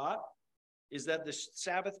about Shabbat is that the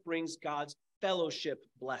Sabbath brings God's fellowship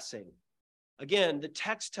blessing. Again, the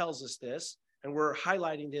text tells us this, and we're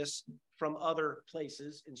highlighting this from other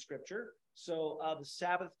places in Scripture. So the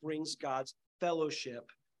Sabbath brings God's fellowship.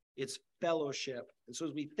 It's fellowship. And so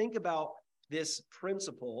as we think about this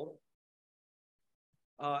principle,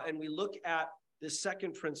 and we look at this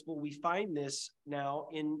second principle, we find this now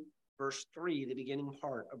in verse 3, the beginning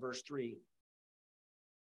part of verse 3.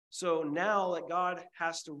 So now that God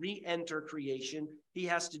has to re-enter creation, he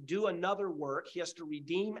has to do another work. He has to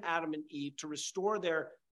redeem Adam and Eve to restore their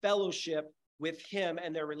fellowship with him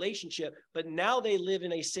and their relationship. But now they live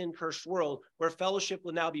in a sin-cursed world where fellowship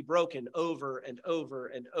will now be broken over and over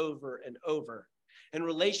and over and over. And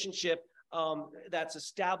relationship that's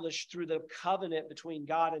established through the covenant between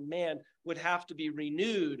God and man would have to be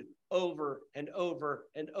renewed over and over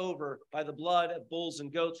and over by the blood of bulls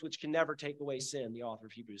and goats, which can never take away sin, the author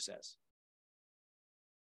of Hebrews says.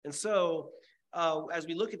 And so as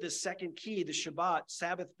we look at this second key, the Shabbat,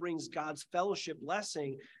 Sabbath brings God's fellowship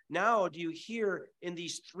blessing. Now, do you hear in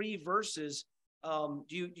these three verses, do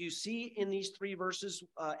you see in these three verses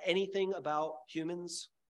anything about humans?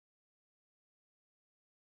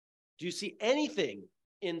 Do you see anything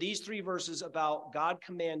in these three verses about God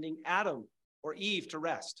commanding Adam or Eve to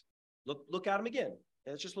rest? Look at them again.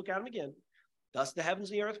 Let's just look at them again. Thus the heavens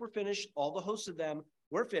and the earth were finished. All the hosts of them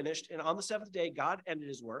were finished. And on the seventh day, God ended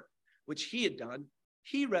his work, which he had done.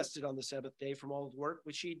 He rested on the seventh day from all his work,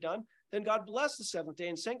 which he had done. Then God blessed the seventh day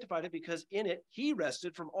and sanctified it, because in it he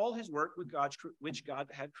rested from all his work which God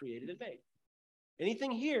had created and made. Anything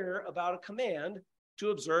here about a command to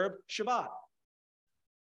observe Shabbat?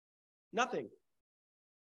 Nothing.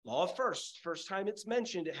 Law of first time it's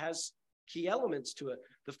mentioned, it has key elements to it.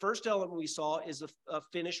 The first element we saw is a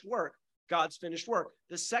finished work, God's finished work.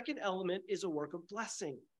 The second element is a work of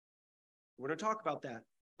blessing. We're going to talk about that.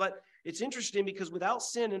 But it's interesting because without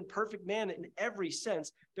sin and perfect man in every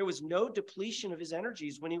sense, there was no depletion of his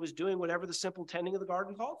energies when he was doing whatever the simple tending of the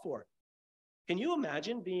garden called for. Can you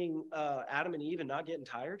imagine being Adam and Eve and not getting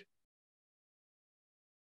tired?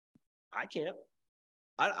 I can't.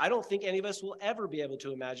 I don't think any of us will ever be able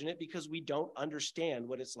to imagine it, because we don't understand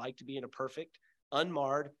what it's like to be in a perfect,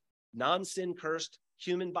 unmarred, non-sin cursed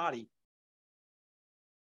human body.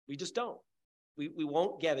 We just don't. We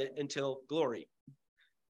won't get it until glory.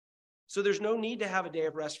 So there's no need to have a day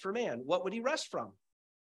of rest for man. What would he rest from?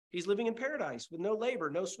 He's living in paradise with no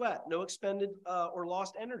labor, no sweat, no expended or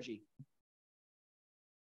lost energy.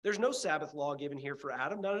 There's no Sabbath law given here for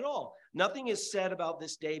Adam, none at all. Nothing is said about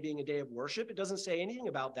this day being a day of worship. It doesn't say anything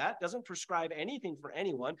about that. It doesn't prescribe anything for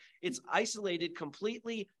anyone. It's isolated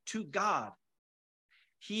completely to God.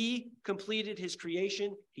 He completed his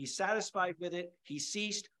creation. He's satisfied with it. He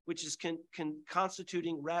ceased, which is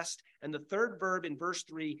constituting rest. And the third verb in verse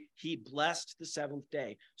 3, he blessed the seventh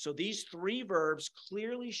day. So these three verbs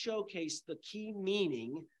clearly showcase the key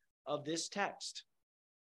meaning of this text.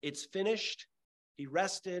 It's finished. He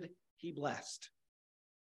rested, he blessed.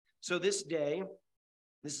 So this day,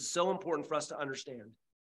 this is so important for us to understand.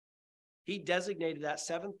 He designated that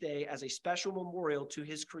seventh day as a special memorial to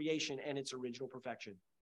his creation and its original perfection.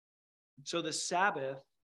 So the Sabbath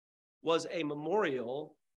was a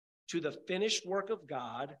memorial to the finished work of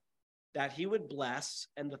God that he would bless.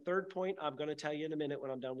 And the third point, I'm going to tell you in a minute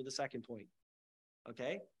when I'm done with the second point.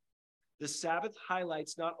 Okay? The Sabbath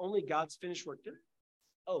highlights not only God's finished work.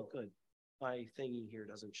 Oh, good. My thingy here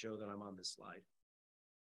doesn't show that I'm on this slide.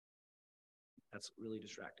 That's really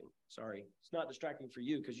distracting. Sorry. It's not distracting for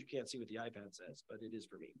you because you can't see what the iPad says, but it is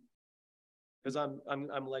for me. Because I'm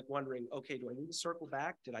like wondering, okay, do I need to circle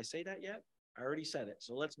back? Did I say that yet? I already said it.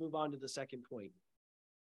 So let's move on to the second point.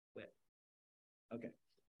 Okay.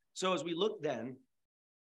 So as we look then,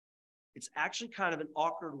 it's actually kind of an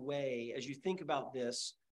awkward way as you think about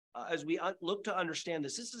this. As we look to understand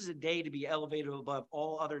this is a day to be elevated above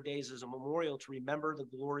all other days as a memorial to remember the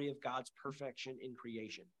glory of God's perfection in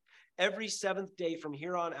creation. Every seventh day from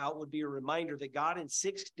here on out would be a reminder that God in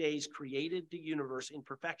 6 days created the universe in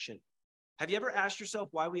perfection. Have you ever asked yourself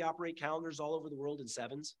why we operate calendars all over the world in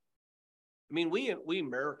sevens? I mean, we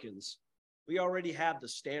Americans, we already have the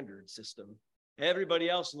standard system. Everybody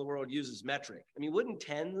else in the world uses metric. I mean, wouldn't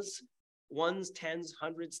ones, tens,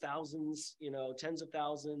 hundreds, thousands, tens of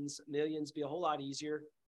thousands, millions be a whole lot easier?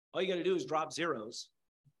 All you got to do is drop zeros,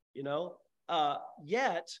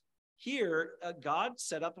 Yet here, God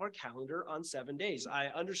set up our calendar on 7 days. I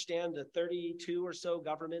understand the 32 or so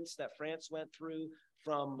governments that France went through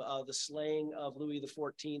from the slaying of Louis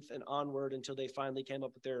XIV and onward until they finally came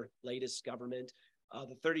up with their latest government.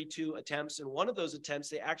 The 32 attempts. And one of those attempts,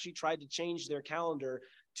 they actually tried to change their calendar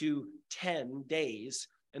to 10 days.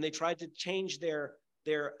 And they tried to change their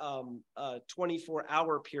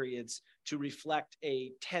 24-hour periods to reflect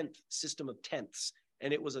a 10th system of tenths.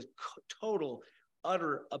 And it was a total,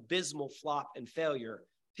 utter, abysmal flop and failure.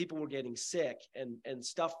 People were getting sick and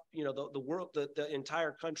stuff, the world, the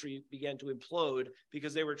entire country began to implode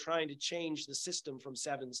because they were trying to change the system from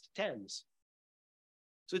sevens to tens.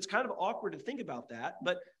 So it's kind of awkward to think about that.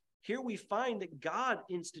 But here we find that God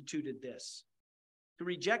instituted this. To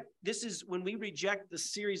reject, this is when we reject the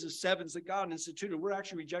series of sevens that God instituted, we're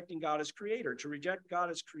actually rejecting God as creator. To reject God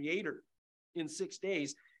as creator in 6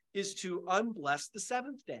 days is to unbless the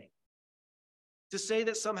seventh day. To say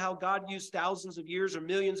that somehow God used thousands of years or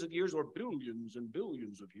millions of years or billions and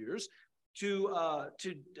billions of years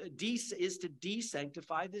is to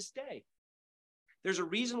desanctify this day. There's a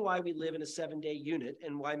reason why we live in a 7-day unit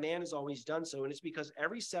and why man has always done so. And it's because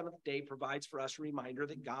every seventh day provides for us a reminder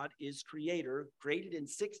that God is creator, created in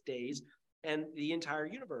 6 days and the entire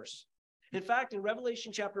universe. In fact, in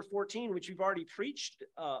Revelation chapter 14, which we've already preached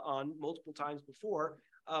on multiple times before,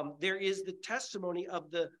 there is the testimony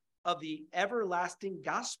of the everlasting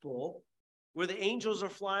gospel, where the angels are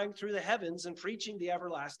flying through the heavens and preaching the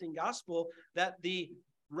everlasting gospel, that the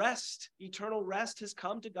rest, eternal rest, has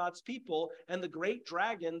come to God's people, and the great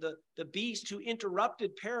dragon, the beast who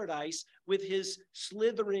interrupted paradise with his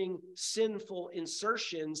slithering, sinful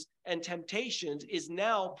insertions and temptations, is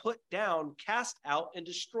now put down, cast out, and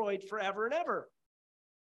destroyed forever and ever.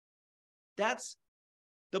 That's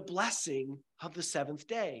the blessing of the seventh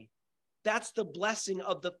day. That's the blessing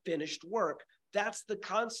of the finished work. That's the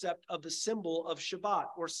concept of the symbol of Shabbat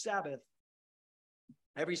or Sabbath.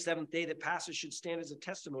 Every seventh day that passes should stand as a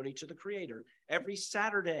testimony to the Creator. Every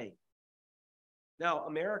Saturday. Now,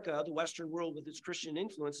 America, the Western world with its Christian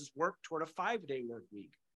influences, worked toward a 5-day work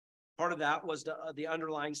week. Part of that was the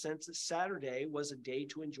underlying sense that Saturday was a day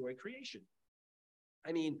to enjoy creation.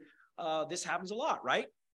 I mean, this happens a lot, right?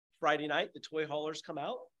 Friday night, the toy haulers come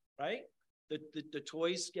out, right? The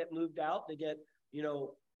toys get moved out. They get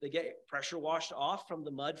pressure washed off from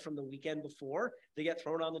the mud from the weekend before. They get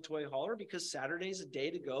thrown on the toy hauler because Saturday is a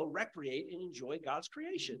day to go recreate and enjoy God's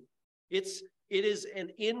creation. It is an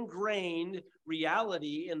ingrained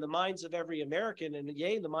reality in the minds of every American and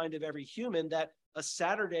in the mind of every human that a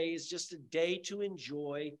Saturday is just a day to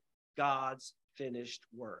enjoy God's finished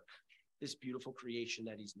work, this beautiful creation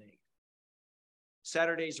that he's made.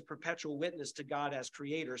 Saturday is a perpetual witness to God as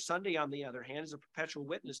creator. Sunday, on the other hand, is a perpetual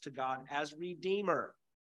witness to God as redeemer.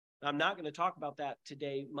 I'm not going to talk about that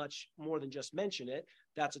today much more than just mention it.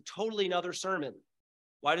 That's a totally another sermon.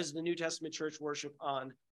 Why does the New Testament church worship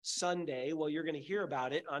on Sunday? Well, you're going to hear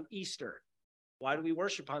about it on Easter. Why do we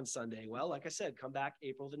worship on Sunday? Well, like I said, come back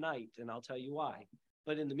April the 9th, and I'll tell you why.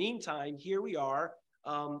 But in the meantime, here we are.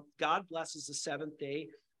 God blesses the seventh day.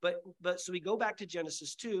 But so we go back to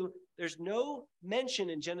Genesis 2. There's no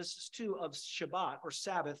mention in Genesis 2 of Shabbat or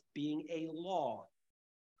Sabbath being a law.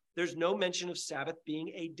 There's no mention of Sabbath being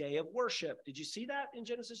a day of worship. Did you see that in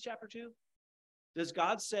Genesis chapter 2? Does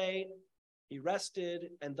God say he rested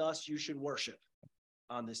and thus you should worship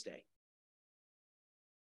on this day?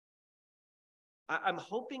 I'm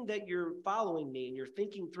hoping that you're following me and you're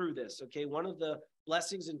thinking through this, okay? One of the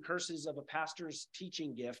blessings and curses of a pastor's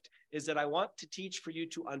teaching gift is that I want to teach for you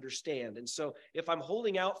to understand. And so if I'm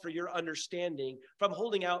holding out for your understanding, if I'm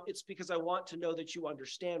holding out, it's because I want to know that you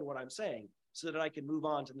understand what I'm saying so that I can move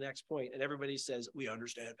on to the next point. And everybody says, we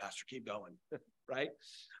understand, Pastor, keep going, right?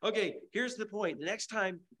 Okay, here's the point. The next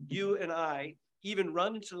time you and I even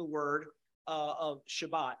run into the word of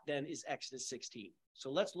Shabbat, then is Exodus 16.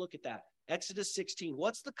 So let's look at that. Exodus 16.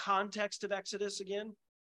 What's the context of Exodus again?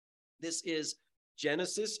 This is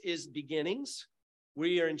Genesis is beginnings.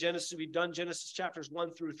 We are in Genesis. We've done Genesis chapters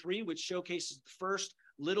 1 through 3, which showcases the first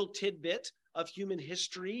little tidbit of human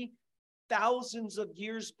history thousands of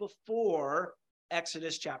years before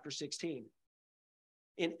Exodus chapter 16.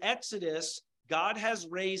 In Exodus, God has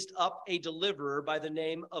raised up a deliverer by the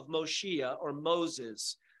name of Moshiach or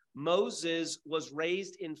Moses. Moses was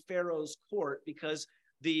raised in Pharaoh's court because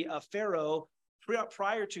the Pharaoh,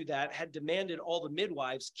 prior to that, had demanded all the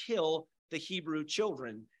midwives kill the Hebrew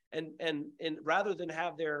children. And rather than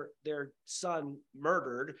have their son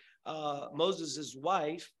murdered, Moses'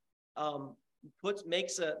 wife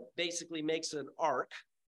makes an ark.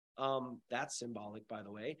 That's symbolic, by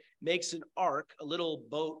the way. Makes an ark, a little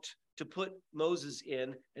boat to put Moses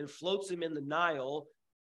in, and floats him in the Nile.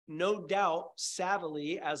 No doubt,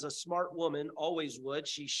 savvily, as a smart woman always would,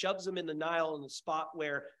 she shoves him in the Nile in the spot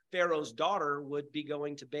where Pharaoh's daughter would be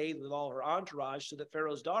going to bathe with all her entourage, so that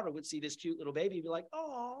Pharaoh's daughter would see this cute little baby and be like,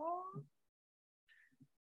 oh.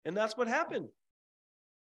 And that's what happened.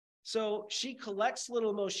 So she collects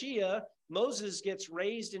little Moshiach. Moses gets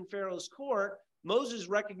raised in Pharaoh's court. Moses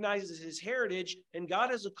recognizes his heritage, and God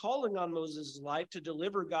has a calling on Moses' life to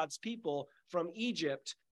deliver God's people from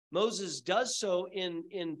Egypt. Moses does so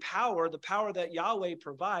in power, the power that Yahweh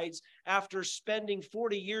provides, after spending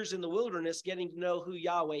 40 years in the wilderness getting to know who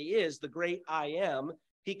Yahweh is, the great I am.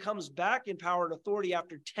 He comes back in power and authority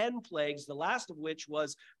after 10 plagues, the last of which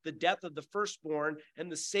was the death of the firstborn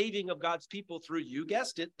and the saving of God's people through, you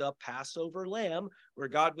guessed it, the Passover lamb, where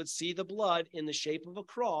God would see the blood in the shape of a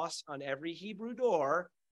cross on every Hebrew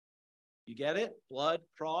door. You get it? Blood,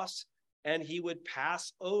 cross. And he would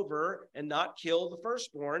pass over and not kill the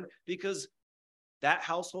firstborn because that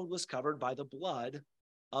household was covered by the blood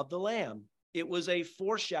of the lamb. It was a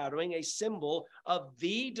foreshadowing, a symbol of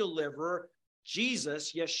the deliverer,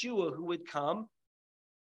 Jesus, Yeshua, who would come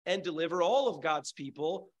and deliver all of God's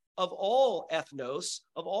people of all ethnos,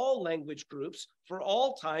 of all language groups, for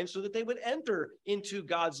all time, so that they would enter into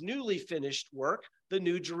God's newly finished work, the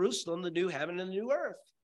new Jerusalem, the new heaven, and the new earth.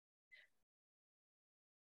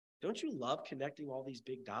 Don't you love connecting all these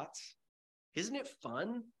big dots? Isn't it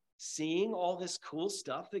fun seeing all this cool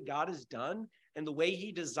stuff that God has done and the way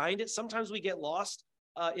he designed it? Sometimes we get lost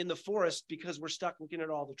in the forest because we're stuck looking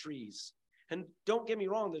at all the trees. And don't get me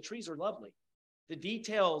wrong, the trees are lovely. The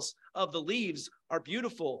details of the leaves are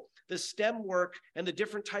beautiful. The stem work and the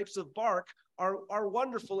different types of bark are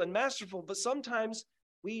wonderful and masterful. But sometimes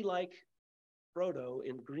we, like Frodo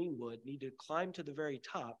in Greenwood, need to climb to the very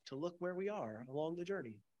top to look where we are along the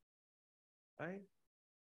journey. Right?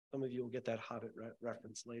 Some of you will get that Hobbit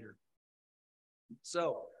reference later.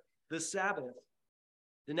 So, the Sabbath.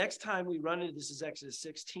 The next time we run into this is Exodus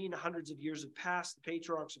 16. Hundreds of years have passed. The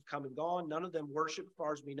patriarchs have come and gone. None of them worship, as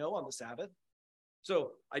far as we know, on the Sabbath.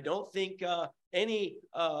 So I don't think any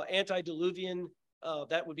antediluvian,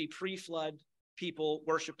 that would be pre-flood people,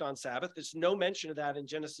 worshipped on Sabbath. There's no mention of that in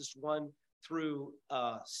Genesis 1 through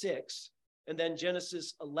 6. And then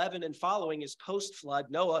Genesis 11 and following is post-flood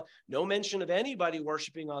Noah. No mention of anybody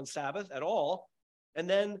worshiping on Sabbath at all. And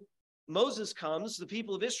then Moses comes, the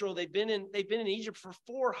people of Israel, they've been in Egypt for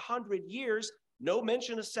 400 years. No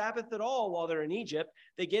mention of Sabbath at all while they're in Egypt.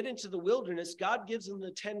 They get into the wilderness. God gives them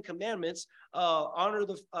the 10 commandments. Honor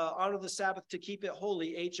the Sabbath to keep it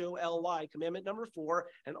holy, Holy, commandment number 4.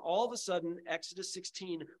 And all of a sudden, Exodus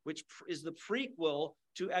 16, which is the prequel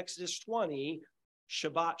to Exodus 20,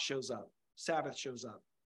 Shabbat shows up. Sabbath shows up.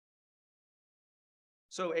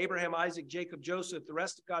 So Abraham, Isaac, Jacob, Joseph, the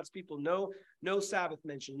rest of God's people, no Sabbath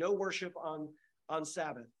mention, no worship on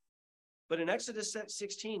Sabbath. But in Exodus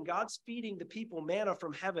 16, God's feeding the people manna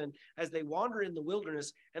from heaven as they wander in the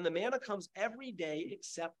wilderness, and the manna comes every day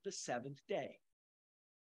except the seventh day.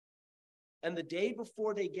 And the day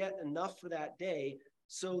before they get enough for that day,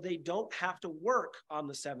 so they don't have to work on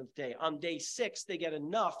the seventh day. On day 6, they get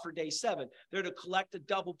enough for day 7. They're to collect a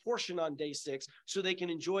double portion on day 6 so they can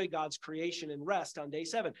enjoy God's creation and rest on day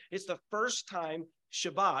 7. It's the first time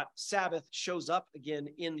Shabbat, Sabbath, shows up again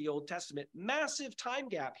in the Old Testament. Massive time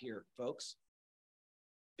gap here, folks.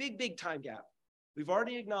 Big time gap. We've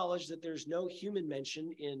already acknowledged that there's no human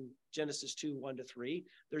mention in Genesis 2, 1-3.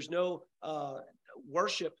 There's no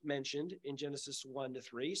worship mentioned in Genesis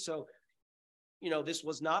 1-3. So, this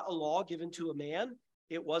was not a law given to a man.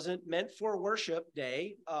 It wasn't meant for a worship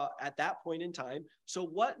day at that point in time. So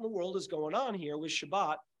what in the world is going on here with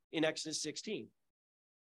Shabbat in Exodus 16?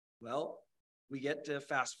 Well, we get to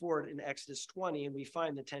fast forward in Exodus 20, and we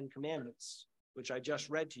find the 10 commandments, which I just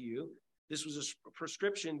read to you. This was a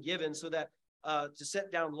prescription given so that to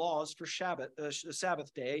set down laws for the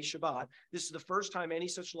Sabbath day, Shabbat. This is the first time any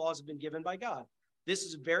such laws have been given by God. This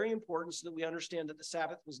is very important so that we understand that the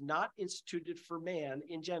Sabbath was not instituted for man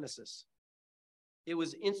in Genesis. It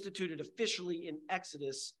was instituted officially in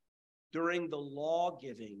Exodus during the law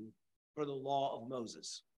giving for the law of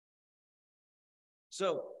Moses.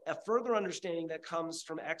 So a further understanding that comes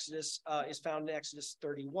from Exodus is found in Exodus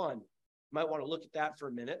 31. You might want to look at that for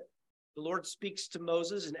a minute. The Lord speaks to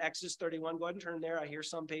Moses in Exodus 31. Go ahead and turn there. I hear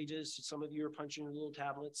some pages. Some of you are punching your little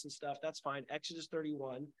tablets and stuff. That's fine. Exodus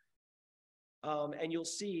 31. And you'll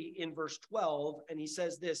see in verse 12, and he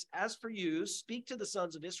says this, "As for you, speak to the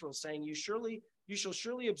sons of Israel, saying, you shall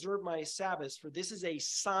surely observe my Sabbaths, for this is a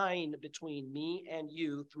sign between me and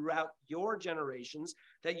you throughout your generations,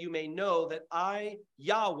 that you may know that I,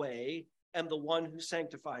 Yahweh, am the one who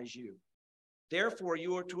sanctifies you. Therefore,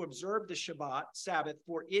 you are to observe the Shabbat, Sabbath,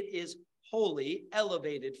 for it is holy,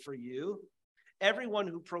 elevated for you. Everyone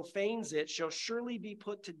who profanes it shall surely be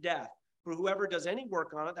put to death. For whoever does any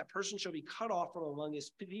work on it, that person shall be cut off from among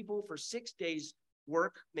his people. For 6 days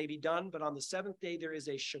work may be done, but on the 7th day there is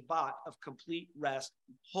a Shabbat of complete rest,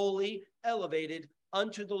 holy, elevated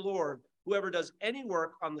unto the Lord. Whoever does any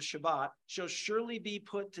work on the Shabbat shall surely be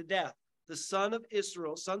put to death. The sons of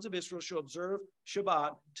Israel shall observe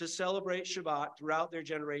Shabbat to celebrate Shabbat throughout their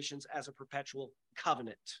generations as a perpetual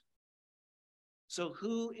covenant." So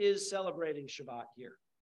who is celebrating Shabbat here?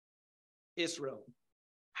 Israel.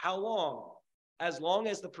 How long? as long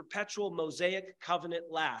as the perpetual Mosaic covenant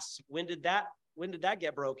lasts. When did that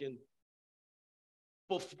get broken?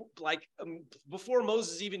 Before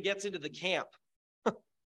Moses even gets into the camp.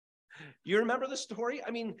 You remember the story?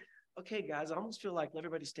 I mean, okay, guys, I almost feel like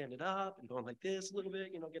everybody's standing up and going like this a little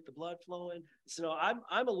bit, get the blood flowing. So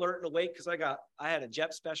I'm alert and awake because I had a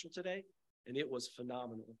Jet special today, and it was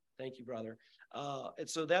phenomenal. Thank you, brother. And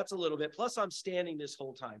so that's a little bit. Plus, I'm standing this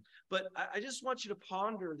whole time. But I just want you to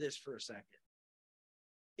ponder this for a second.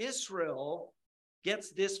 Israel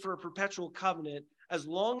gets this for a perpetual covenant as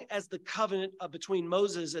long as the covenant between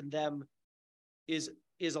Moses and them is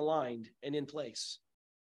aligned and in place.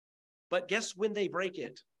 But guess when they break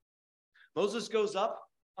it? Moses goes up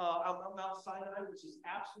on Mount Sinai, which is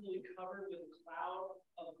absolutely covered with a cloud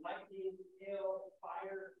of lightning, hail,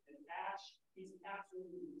 fire, and ash. He's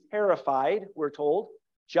absolutely terrified, we're told.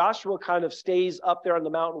 Joshua kind of stays up there on the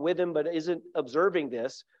mountain with him, but isn't observing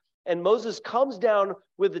this. And Moses comes down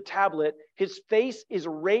with the tablet. His face is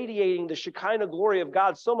radiating the Shekinah glory of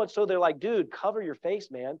God, so much so they're like, dude, cover your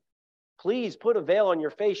face, man. Please put a veil on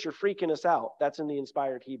your face. You're freaking us out. That's in the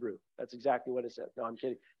inspired Hebrew. That's exactly what it says. No, I'm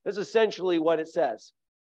kidding. That's essentially what it says.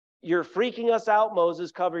 You're freaking us out,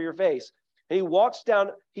 Moses, cover your face. And he walks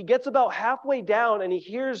down. He gets about halfway down and he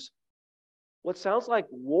hears what sounds like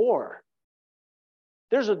war.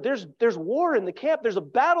 There's war in the camp. There's a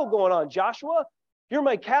battle going on. Joshua, you're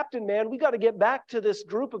my captain, man. We got to get back to this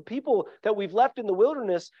group of people that we've left in the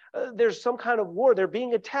wilderness. There's some kind of war. They're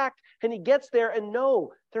being attacked. And he gets there and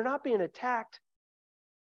no, they're not being attacked.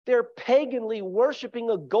 They're paganly worshiping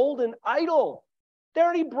a golden idol. They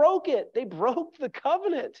already broke it. They broke the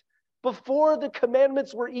covenant before the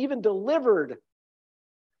commandments were even delivered.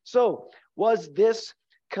 So was this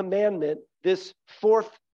commandment, this fourth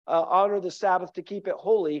honor the Sabbath to keep it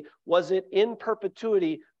holy, was it in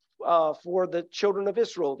perpetuity for the children of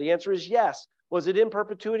Israel? The answer is yes. Was it in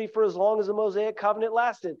perpetuity for as long as the Mosaic covenant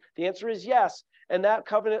lasted? The answer is yes. And that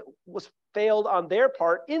covenant was failed on their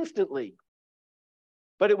part instantly.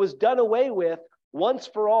 But it was done away with once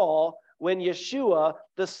for all when Yeshua,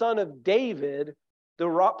 the son of David, the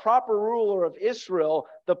proper ruler of Israel,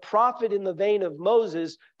 the prophet in the vein of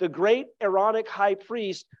Moses, the great Aaronic high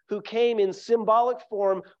priest who came in symbolic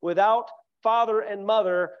form without father and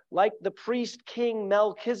mother, like the priest king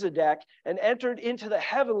Melchizedek, and entered into the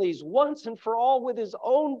heavenlies once and for all with his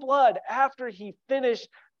own blood after he finished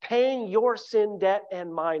paying your sin debt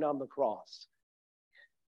and mine on the cross.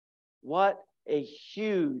 What a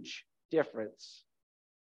huge difference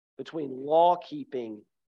between law keeping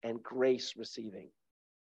and grace receiving.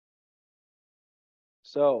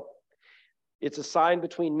 So, it's a sign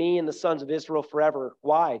between me and the sons of Israel forever.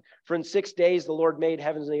 Why? For in 6 days the Lord made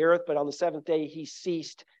heavens and the earth, but on the seventh day he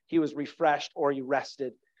ceased. He was refreshed, or he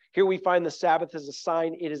rested. Here we find the Sabbath as a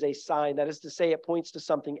sign. It is a sign. That is to say, it points to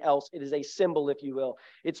something else. It is a symbol, if you will.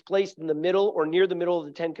 It's placed in the middle or near the middle of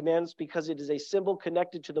the Ten Commandments because it is a symbol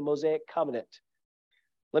connected to the Mosaic covenant.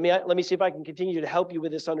 Let me see if I can continue to help you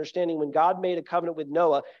with this understanding. When God made a covenant with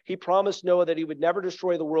Noah, he promised Noah that he would never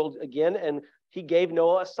destroy the world again, and he gave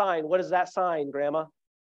Noah a sign. What is that sign, Grandma?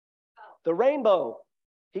 The rainbow.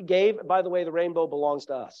 He gave, by the way, the rainbow belongs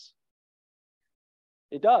to us.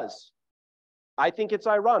 It does. I think it's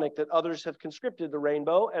ironic that others have conscripted the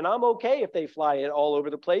rainbow, and I'm okay if they fly it all over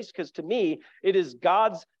the place, because to me, it is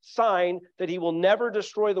God's sign that he will never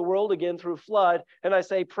destroy the world again through flood. And I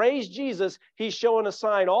say, praise Jesus, he's showing a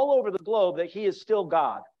sign all over the globe that he is still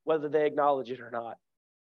God, whether they acknowledge it or not.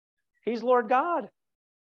 He's Lord God.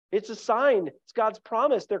 It's a sign. It's God's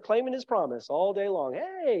promise. They're claiming his promise all day long.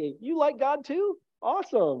 Hey, you like God too?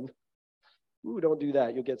 Awesome. Ooh, don't do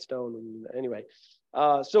that. You'll get stoned. Anyway.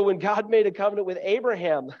 So when God made a covenant with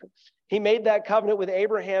Abraham, he made that covenant with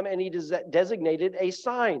Abraham and he designated a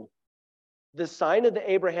sign. The sign of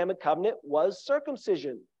the Abrahamic covenant was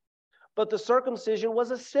circumcision. But the circumcision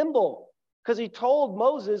was a symbol because he told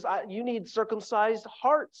Moses, you need circumcised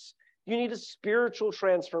hearts. You need a spiritual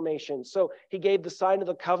transformation. So he gave the sign of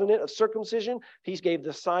the covenant of circumcision. He gave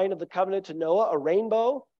the sign of the covenant to Noah, a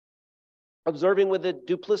rainbow. Observing with a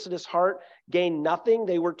duplicitous heart gain nothing.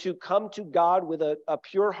 They were to come to God with a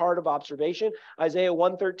pure heart of observation. Isaiah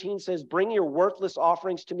 1:13 says, bring your worthless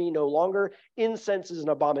offerings to me no longer. Incense is an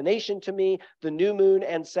abomination to me, the new moon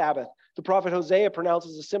and Sabbath. The prophet Hosea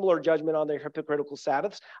pronounces a similar judgment on their hypocritical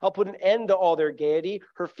Sabbaths. I'll put an end to all their gaiety,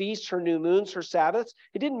 her feasts, her new moons, her Sabbaths.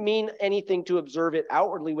 It didn't mean anything to observe it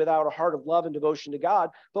outwardly without a heart of love and devotion to God.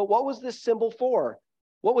 But what was this symbol for?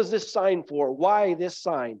 What was this sign for? Why this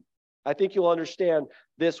sign? I think you'll understand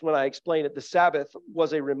this when I explain it. The Sabbath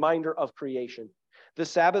was a reminder of creation. The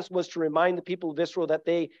Sabbath was to remind the people of Israel that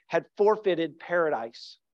they had forfeited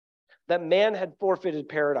paradise, that man had forfeited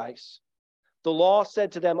paradise. The law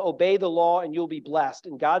said to them, obey the law and you'll be blessed.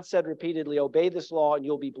 And God said repeatedly, obey this law and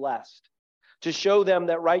you'll be blessed. To show them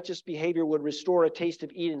that righteous behavior would restore a taste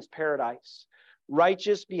of Eden's paradise.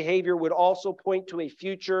 Righteous behavior would also point to a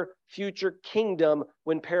future kingdom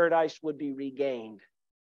when paradise would be regained.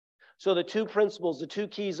 So the two principles, the two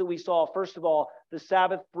keys that we saw, first of all,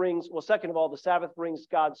 second of all, the Sabbath brings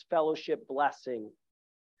God's fellowship blessing.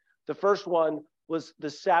 The first one was the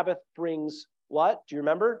Sabbath brings what? Do you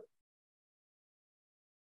remember?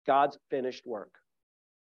 God's finished work.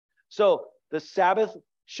 So the Sabbath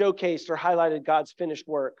showcased or highlighted God's finished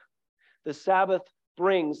work. The Sabbath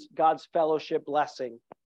brings God's fellowship blessing.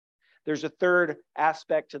 There's a third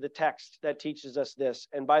aspect to the text that teaches us this.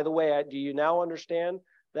 And by the way, do you now understand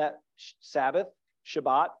that Sabbath,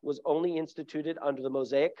 Shabbat, was only instituted under the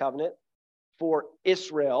Mosaic covenant for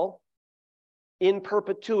Israel in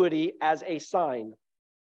perpetuity as a sign?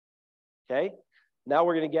 Okay, now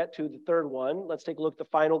we're going to get to the third one. Let's take a look at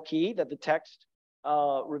the final key that the text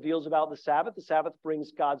reveals about the Sabbath. The Sabbath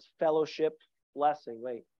brings God's fellowship blessing.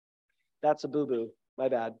 Wait, that's a boo-boo. My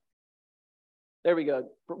bad. There we go.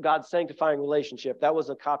 God's sanctifying relationship. That was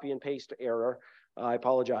a copy and paste error. I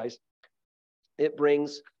apologize. It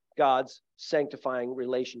brings God's sanctifying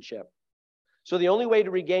relationship. So the only way to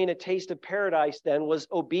regain a taste of paradise then was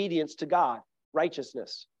obedience to God,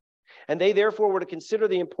 righteousness. And they therefore were to consider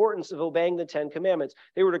the importance of obeying the Ten Commandments.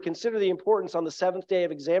 They were to consider the importance on the seventh day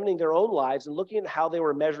of examining their own lives and looking at how they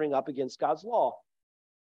were measuring up against God's law.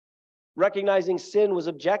 Recognizing sin was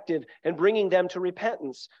objective and bringing them to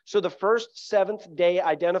repentance. So the first seventh day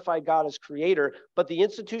identified God as creator, but the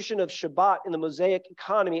institution of Shabbat in the Mosaic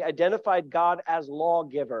economy identified God as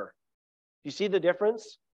lawgiver. You see the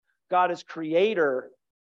difference? God is creator,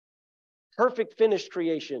 perfect finished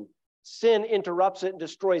creation. Sin interrupts it and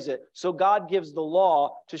destroys it. So God gives the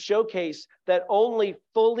law to showcase that only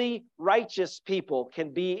fully righteous people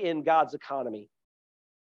can be in God's economy.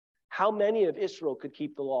 How many of Israel could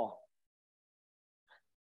keep the law?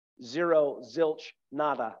 Zero, zilch,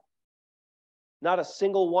 nada. Not a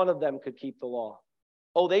single one of them could keep the law.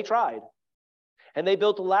 Oh, they tried. And they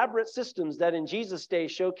built elaborate systems that in Jesus' day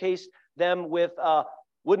showcased them with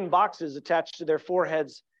wooden boxes attached to their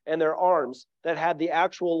foreheads and their arms that had the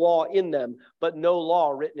actual law in them, but no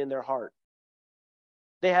law written in their heart.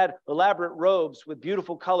 They had elaborate robes with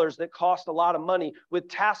beautiful colors that cost a lot of money, with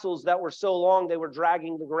tassels that were so long they were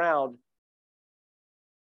dragging the ground,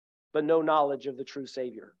 but no knowledge of the true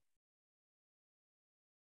Savior.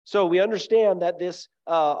 So we understand that this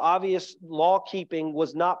obvious law-keeping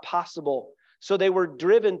was not possible. So they were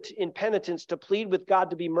driven in penitence to plead with God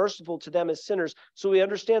to be merciful to them as sinners. So we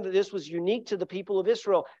understand that this was unique to the people of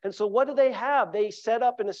Israel. And so what do they have? They set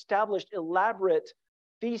up and established elaborate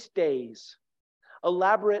feast days,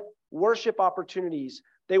 elaborate worship opportunities.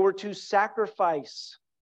 They were to sacrifice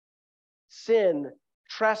sin,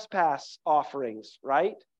 trespass offerings,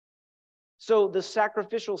 right? So the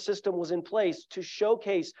sacrificial system was in place to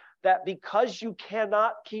showcase that because you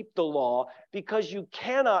cannot keep the law, because you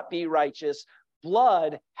cannot be righteous,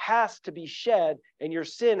 blood has to be shed and your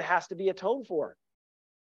sin has to be atoned for.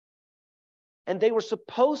 And they were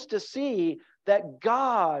supposed to see that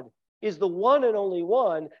God is the one and only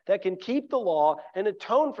one that can keep the law and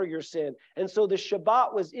atone for your sin. And so the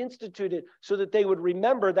Shabbat was instituted so that they would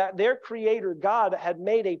remember that their creator, God, had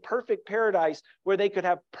made a perfect paradise where they could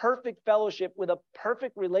have perfect fellowship with a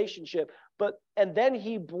perfect relationship. And then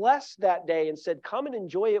he blessed that day and said, come and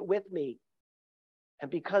enjoy it with me. And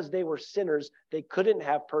because they were sinners, they couldn't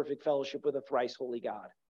have perfect fellowship with a thrice holy God.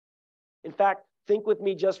 In fact, think with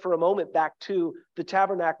me just for a moment back to the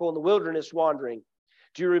tabernacle in the wilderness wandering.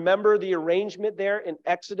 Do you remember the arrangement there in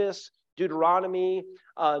Exodus, Deuteronomy,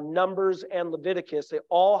 Numbers, and Leviticus? It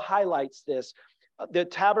all highlights this. The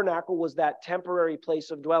tabernacle was that temporary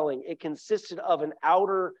place of dwelling. It consisted of an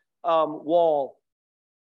outer wall.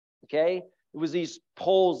 Okay, it was these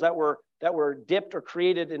poles that were dipped or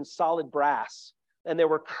created in solid brass, and there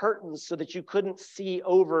were curtains so that you couldn't see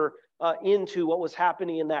over into what was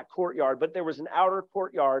happening in that courtyard. But there was an outer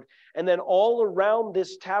courtyard, and then all around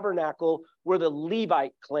this tabernacle were the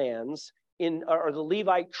Levite clans or the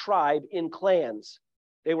Levite tribe in clans.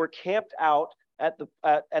 They were camped out at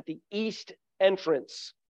the east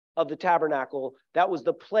entrance of the tabernacle. That was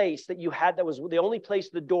the place that you had. That was the only place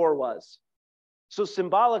the door was. So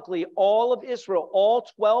symbolically, all of Israel, all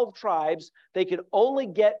 12 tribes, they could only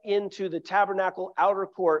get into the tabernacle outer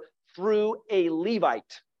court through a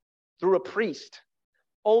Levite, through a priest.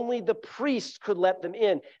 Only the priest could let them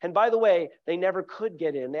in. And by the way, they never could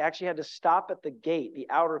get in. They actually had to stop at the gate, the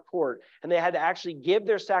outer court, and they had to actually give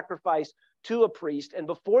their sacrifice to a priest. And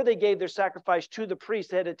before they gave their sacrifice to the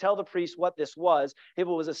priest, they had to tell the priest what this was. If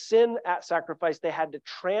it was a sin at sacrifice, they had to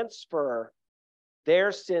transfer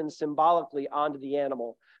their sin symbolically onto the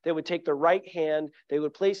animal. They would take the right hand, they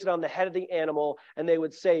would place it on the head of the animal, and they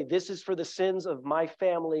would say, this is for the sins of my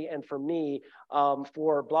family and for me,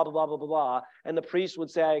 for blah, blah, blah, blah, blah, blah. And the priest would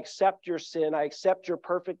say, I accept your sin. I accept your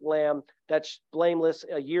perfect lamb that's blameless,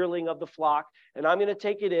 a yearling of the flock, and I'm going to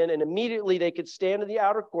take it in. And immediately they could stand in the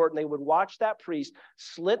outer court, and they would watch that priest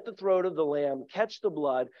slit the throat of the lamb, catch the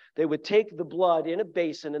blood. They would take the blood in a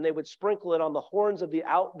basin, and they would sprinkle it on the horns of the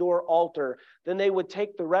outdoor altar. Then they would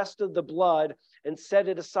take the rest of the blood and set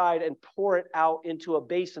it aside and pour it out into a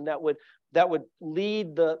basin that would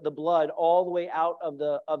lead the blood all the way out of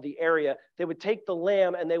the area. They would take the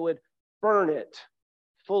lamb and they would burn it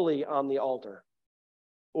fully on the altar,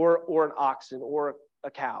 or an oxen, or a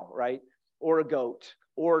cow, right, or a goat,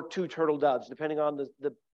 or 2 turtle doves, depending on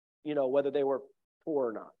the whether they were poor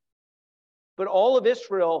or not. But all of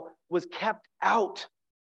Israel was kept out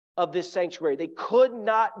of this sanctuary. They could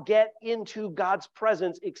not get into God's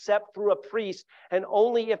presence except through a priest, and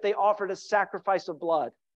only if they offered a sacrifice of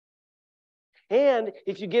blood. And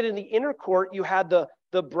if you get in the inner court, you had the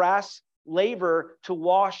brass laver to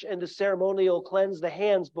wash and to ceremonial cleanse the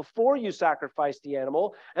hands before you sacrificed the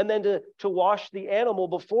animal, and then to wash the animal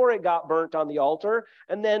before it got burnt on the altar.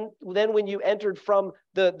 And then when you entered from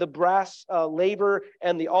the brass laver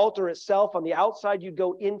and the altar itself on the outside, you'd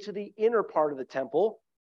go into the inner part of the temple.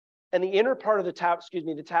 And the inner part of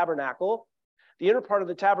the tabernacle. The inner part of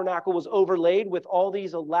the tabernacle was overlaid with all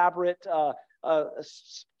these elaborate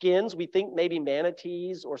skins. We think maybe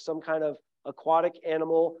manatees or some kind of aquatic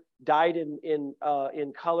animal dyed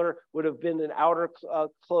in color would have been an outer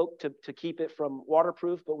cloak to keep it from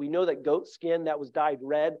waterproof. But we know that goat skin that was dyed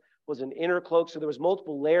red was an inner cloak. So there was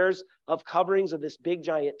multiple layers of coverings of this big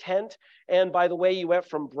giant tent. And by the way, you went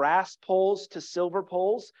from brass poles to silver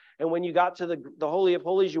poles. And when you got to the Holy of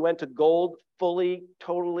Holies, you went to gold, fully,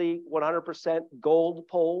 totally, 100% gold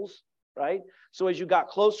poles, right? So as you got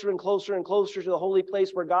closer and closer and closer to the holy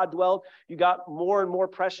place where God dwelled, you got more and more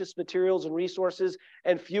precious materials and resources,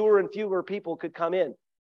 and fewer people could come in.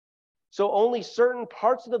 So only certain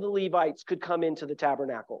parts of the Levites could come into the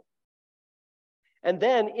tabernacle. And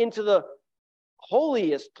then into the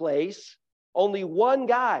holiest place, only one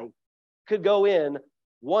guy could go in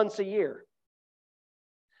once a year.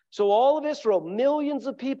 So all of Israel, millions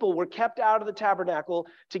of people were kept out of the tabernacle.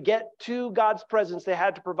 To get to God's presence, they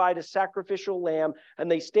had to provide a sacrificial lamb,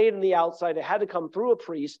 and they stayed on the outside. It had to come through a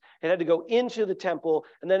priest. It had to go into the temple,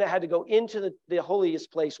 and then it had to go into the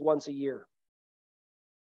holiest place once a year.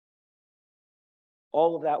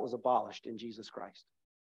 All of that was abolished in Jesus Christ.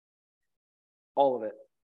 All of it.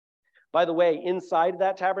 By the way, inside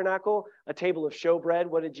that tabernacle, a table of showbread.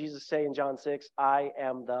 What did Jesus say in John 6? I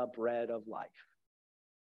am the bread of life.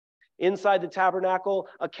 Inside the tabernacle,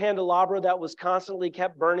 a candelabra that was constantly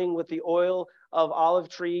kept burning with the oil of olive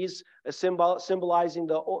trees, symbolizing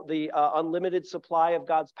the unlimited supply of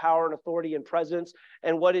God's power and authority and presence.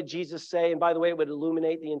 And what did Jesus say? And by the way, it would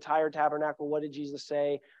illuminate the entire tabernacle. What did Jesus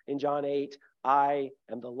say in John 8? I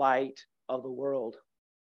am the light of the world.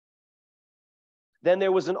 Then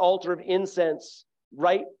there was an altar of incense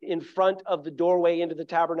right in front of the doorway into the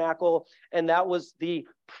tabernacle, and that was the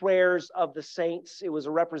prayers of the saints. It was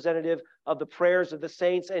a representative of the prayers of the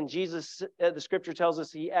saints, and Jesus, the scripture tells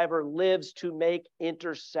us, he ever lives to make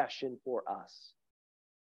intercession for us.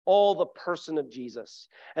 All the person of Jesus.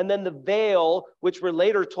 And then the veil, which we're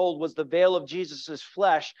later told was the veil of Jesus's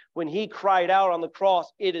flesh, when he cried out on the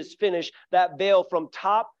cross, it is finished, that veil from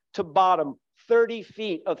top to bottom, 30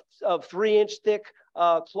 feet of 3-inch thick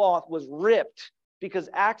cloth was ripped, because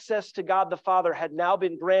access to God the Father had now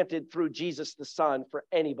been granted through Jesus the Son for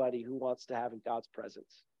anybody who wants to have in God's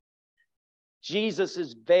presence.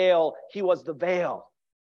 Jesus's veil, he was the veil.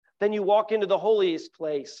 Then you walk into the holiest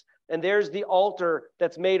place, and there's the altar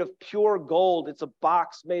that's made of pure gold. It's a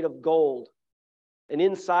box made of gold. And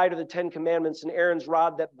inside are the 10 Commandments and Aaron's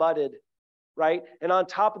rod that budded, right? And on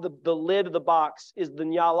top of the lid of the box is the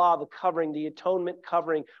nyala, the covering, the atonement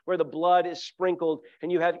covering, where the blood is sprinkled,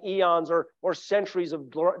 and you have eons or centuries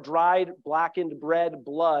of dried, blackened bread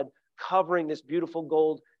blood covering this beautiful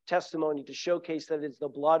gold testimony to showcase that it's the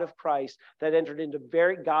blood of Christ that entered into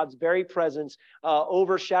God's very presence,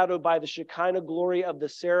 overshadowed by the Shekinah glory of the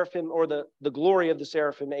seraphim, or the glory of the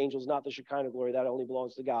seraphim angels, not the Shekinah glory, that only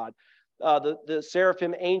belongs to God. The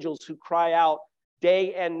seraphim angels who cry out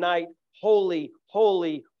day and night, holy,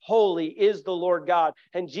 holy, holy is the Lord God.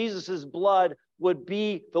 And Jesus' blood would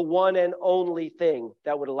be the one and only thing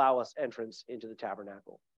that would allow us entrance into the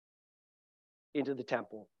tabernacle, into the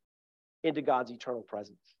temple, into God's eternal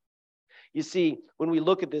presence. You see, when we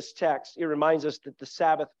look at this text, it reminds us that the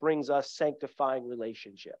Sabbath brings us sanctifying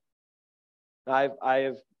relationship. I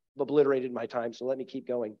have obliterated my time, so let me keep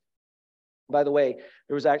going. By the way,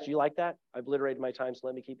 there was actually, you like that? I obliterated my time, so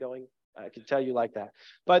let me keep going. I can tell you like that.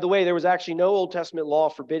 By the way, there was actually no Old Testament law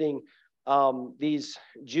forbidding these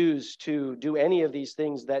Jews to do any of these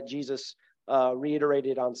things that Jesus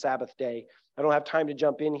reiterated on Sabbath day. I don't have time to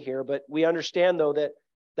jump in here, but we understand, though, that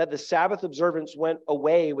the Sabbath observance went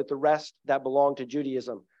away with the rest that belonged to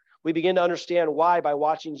Judaism. We begin to understand why by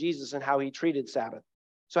watching Jesus and how he treated Sabbath.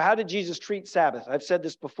 So how did Jesus treat Sabbath? I've said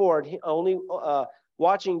this before. Only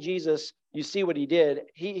watching Jesus, you see what he did.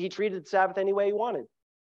 He treated Sabbath any way he wanted.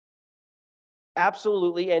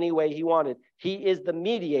 Absolutely any way he wanted. He is the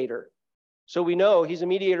mediator. So we know he's a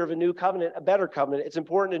mediator of a new covenant, a better covenant. It's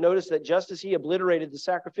important to notice that just as he obliterated the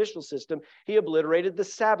sacrificial system, he obliterated the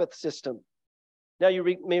Sabbath system. Now,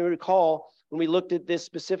 you may recall when we looked at this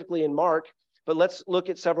specifically in Mark, but let's look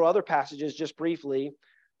at several other passages just briefly.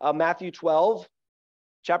 Matthew 12,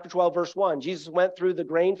 chapter 12, verse 1. Jesus went through the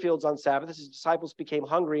grain fields on Sabbath. His disciples became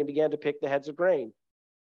hungry and began to pick the heads of grain.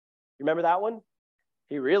 You remember that one?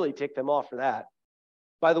 He really ticked them off for that.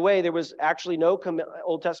 By the way, there was actually no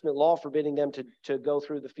Old Testament law forbidding them to go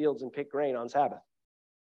through the fields and pick grain on Sabbath.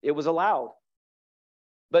 It was allowed.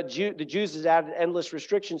 But the Jews had added endless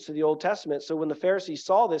restrictions to the Old Testament. So when the Pharisees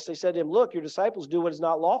saw this, they said to him, look, your disciples do what is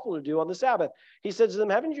not lawful to do on the Sabbath. He said to them,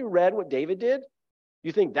 haven't you read what David did?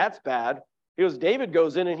 You think that's bad? He goes, David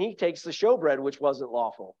goes in and he takes the showbread, which wasn't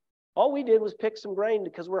lawful. All we did was pick some grain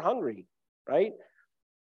because we're hungry, right?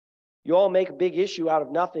 You all make a big issue out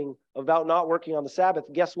of nothing about not working on the Sabbath.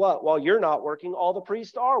 Guess what? While you're not working, all the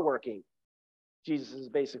priests are working. Jesus is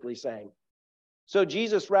basically saying. So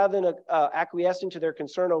Jesus, rather than acquiescing to their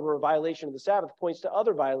concern over a violation of the Sabbath, points to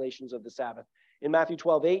other violations of the Sabbath. In Matthew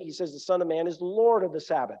 12:8, he says the Son of Man is Lord of the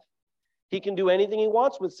Sabbath. He can do anything he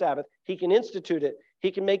wants with Sabbath. He can institute it.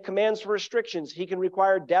 He can make commands for restrictions. He can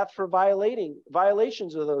require death for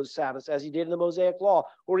violations of those Sabbaths, as he did in the Mosaic Law.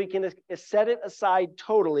 Or he can set it aside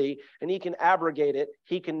totally, and he can abrogate it.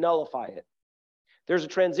 He can nullify it. There's a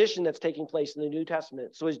transition that's taking place in the New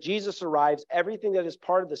Testament. So as Jesus arrives, everything that is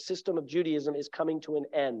part of the system of Judaism is coming to an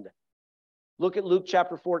end. Look at Luke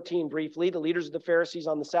chapter 14 briefly. The leaders of the Pharisees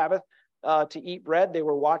on the Sabbath to eat bread, they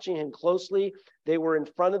were watching him closely. They were in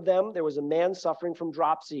front of them. There was a man suffering from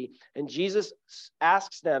dropsy. And Jesus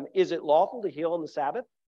asks them, is it lawful to heal on the Sabbath?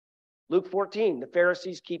 Luke 14, the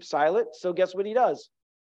Pharisees keep silent. So guess what he does?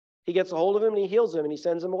 He gets a hold of him and he heals him and he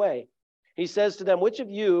sends him away. He says to them, which of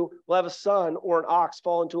you will have a son or an ox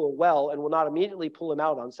fall into a well and will not immediately pull him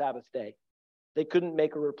out on Sabbath day? They couldn't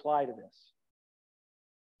make a reply to this.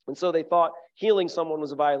 And so they thought healing someone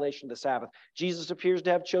was a violation of the Sabbath. Jesus appears to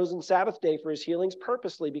have chosen Sabbath day for his healings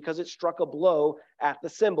purposely because it struck a blow at the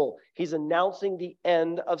symbol. He's announcing the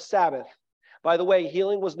end of Sabbath. By the way,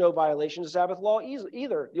 healing was no violation of Sabbath law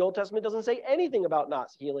either. The Old Testament doesn't say anything about not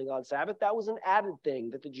healing on Sabbath. That was an added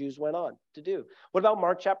thing that the Jews went on to do. What about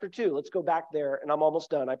Mark chapter 2? Let's go back there, and I'm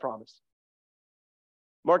almost done, I promise.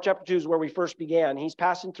 Mark chapter 2 is where we first began. He's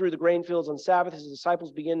passing through the grain fields on Sabbath. His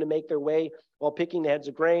disciples begin to make their way while picking the heads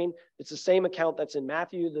of grain. It's the same account that's in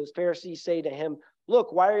Matthew. The Pharisees say to him,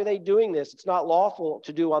 look, why are they doing this? It's not lawful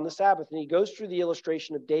to do on the Sabbath. And he goes through the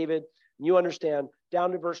illustration of David. And you understand,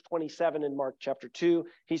 down to verse 27 in Mark chapter 2,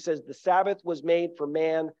 he says, the Sabbath was made for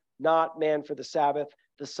man, not man for the Sabbath.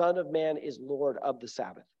 The Son of Man is Lord of the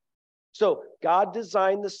Sabbath. So God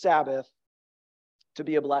designed the Sabbath to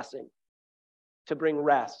be a blessing, to bring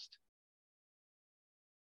rest,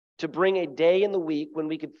 to bring a day in the week when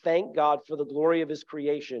we could thank God for the glory of his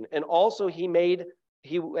creation. And also be made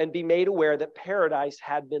aware that paradise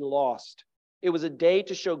had been lost. It was a day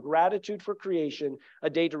to show gratitude for creation,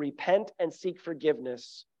 a day to repent and seek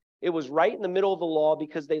forgiveness. It was right in the middle of the law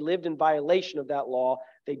because they lived in violation of that law.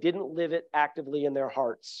 They didn't live it actively in their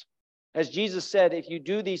hearts. As Jesus said, if you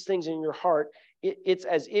do these things in your heart, it's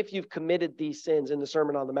as if you've committed these sins in the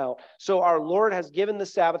Sermon on the Mount. So our Lord has given the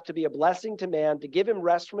Sabbath to be a blessing to man, to give him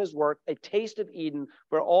rest from his work, a taste of Eden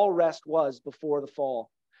where all rest was before the fall,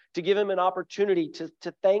 to give him an opportunity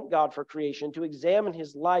to thank God for creation, to examine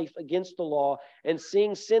his life against the law, and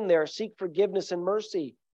seeing sin there, seek forgiveness and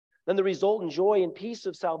mercy. Then the resultant joy and peace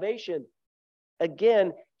of salvation.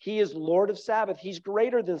 Again, he is Lord of Sabbath. He's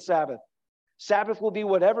greater than Sabbath. Sabbath will be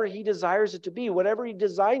whatever he desires it to be, whatever he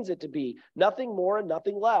designs it to be. Nothing more and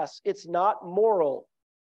nothing less. It's not moral.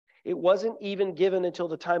 It wasn't even given until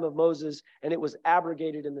the time of Moses, and it was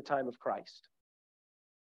abrogated in the time of Christ.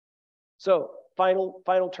 So,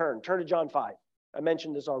 final turn. Turn to John 5. I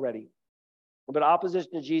mentioned this already. But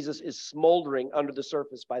opposition to Jesus is smoldering under the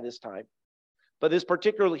surface by this time. But this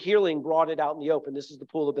particular healing brought it out in the open. This is the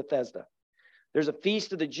pool of Bethesda. There's a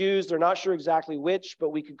feast of the Jews. They're not sure exactly which,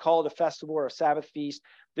 but we could call it a festival or a Sabbath feast.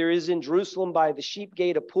 There is in Jerusalem by the sheep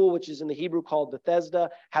gate a pool, which is in the Hebrew called Bethesda,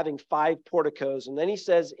 having 5 porticos. And then he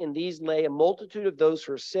says, in these lay a multitude of those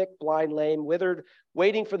who are sick, blind, lame, withered,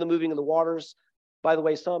 waiting for the moving of the waters. By the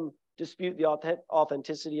way, some dispute the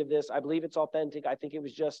authenticity of this. I believe it's authentic. I think it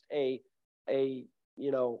was just a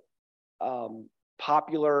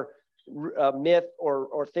popular myth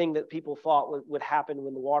or thing that people thought would happen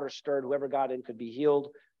when the water stirred. Whoever got in could be healed.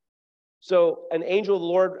 So an angel of the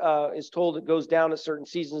Lord is told it goes down at certain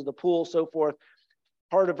seasons of the pool, so forth.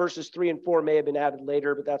 Part of verses 3 and 4 may have been added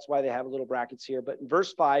later, but that's why they have little brackets here. But in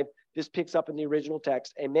verse 5, this picks up in the original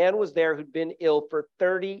text. A man was there who'd been ill for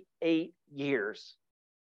 38 years.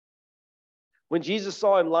 When Jesus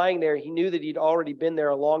saw him lying there, he knew that he'd already been there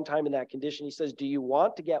a long time in that condition. He says, "Do you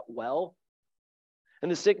want to get well?" And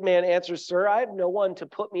the sick man answers, "Sir, I have no one to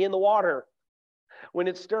put me in the water when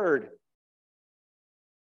it's stirred.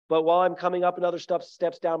 But while I'm coming up, another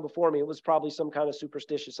steps down before me." It was probably some kind of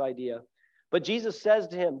superstitious idea. But Jesus says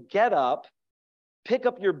to him, "Get up, pick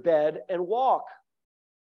up your bed, and walk."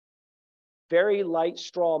 Very light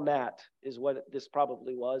straw mat is what this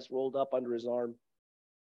probably was, rolled up under his arm.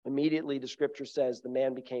 Immediately, the scripture says the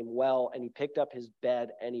man became well, and he picked up his bed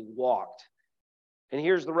and he walked. And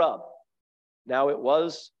here's the rub. Now it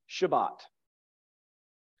was Shabbat.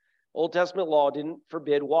 Old Testament law didn't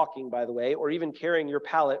forbid walking, by the way, or even carrying your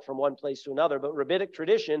pallet from one place to another, but rabbinic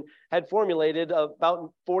tradition had formulated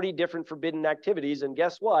about 40 different forbidden activities, and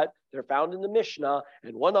guess what? They're found in the Mishnah,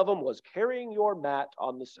 and one of them was carrying your mat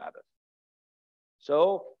on the Sabbath.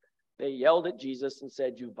 So they yelled at Jesus and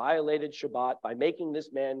said, "You violated Shabbat by making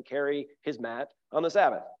this man carry his mat on the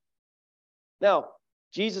Sabbath." Now,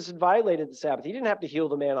 Jesus had violated the Sabbath. He didn't have to heal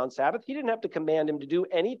the man on Sabbath. He didn't have to command him to do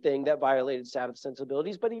anything that violated Sabbath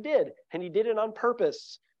sensibilities, but he did, and he did it on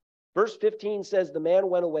purpose. Verse 15 says, the man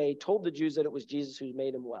went away, told the Jews that it was Jesus who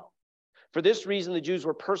made him well. For this reason, the Jews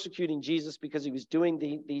were persecuting Jesus because he was doing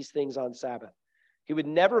these things on Sabbath. He would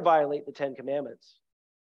never violate the 10 commandments.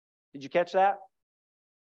 Did you catch that?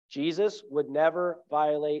 Jesus would never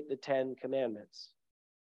violate the 10 commandments.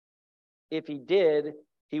 If he did,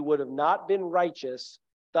 he would have not been righteous,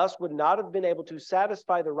 thus would not have been able to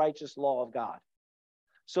satisfy the righteous law of God.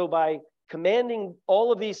 So by commanding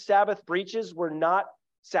all of these Sabbath breaches were not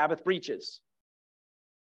Sabbath breaches,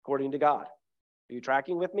 according to God. Are you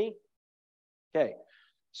tracking with me? Okay.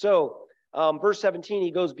 So verse 17,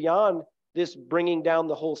 he goes beyond this bringing down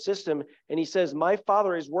the whole system, and he says, "My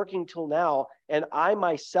Father is working till now, and I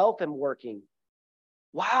myself am working."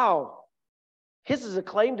 Wow. His is a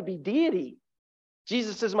claim to be deity.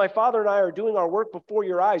 Jesus says, "My Father and I are doing our work before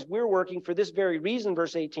your eyes." We're working for this very reason,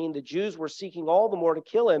 verse 18. The Jews were seeking all the more to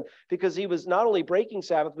kill him because he was not only breaking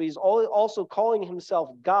Sabbath, but he's also calling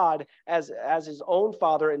himself God as his own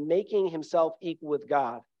Father and making himself equal with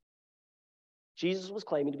God. Jesus was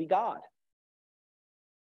claiming to be God.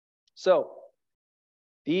 So,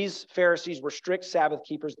 these Pharisees were strict Sabbath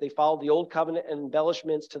keepers. They followed the old covenant and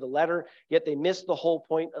embellishments to the letter, yet they missed the whole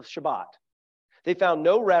point of Shabbat. They found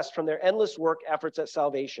no rest from their endless work efforts at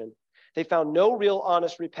salvation. They found no real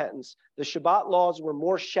honest repentance. The Shabbat laws were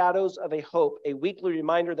more shadows of a hope, a weekly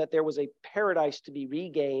reminder that there was a paradise to be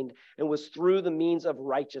regained and was through the means of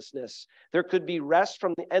righteousness. There could be rest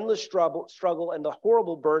from the endless struggle and the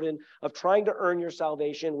horrible burden of trying to earn your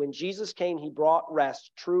salvation. When Jesus came, he brought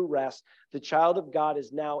rest, true rest. The child of God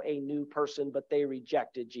is now a new person, but they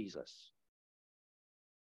rejected Jesus.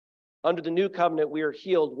 Under the new covenant, we are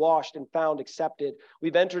healed, washed, and found accepted.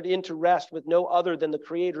 We've entered into rest with no other than the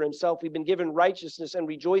Creator himself. We've been given righteousness and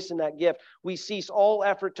rejoice in that gift. We cease all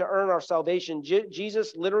effort to earn our salvation.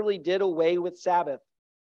 Jesus literally did away with Sabbath.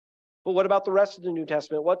 But what about the rest of the New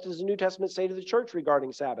Testament? What does the New Testament say to the church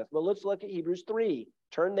regarding Sabbath? Well, let's look at Hebrews 3.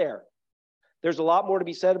 Turn there. There's a lot more to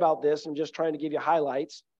be said about this. I'm just trying to give you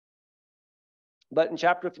highlights. But in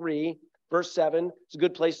chapter 3, verse 7 is a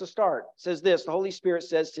good place to start. It says this, the Holy Spirit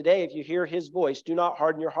says, "Today, if you hear his voice, do not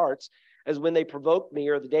harden your hearts as when they provoked me,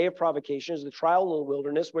 or the day of provocation, as the trial in the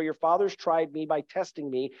wilderness, where your fathers tried me by testing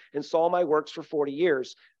me and saw my works for 40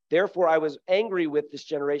 years. Therefore, I was angry with this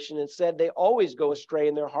generation and said, they always go astray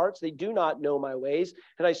in their hearts. They do not know my ways.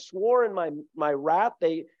 And I swore in my wrath,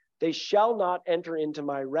 they shall not enter into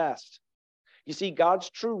my rest." You see, God's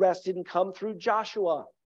true rest didn't come through Joshua.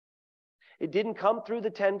 It didn't come through the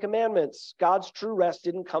 10 Commandments. God's true rest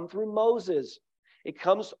didn't come through Moses. It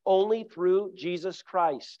comes only through Jesus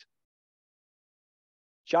Christ.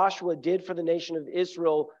 Joshua did for the nation of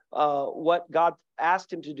Israel what God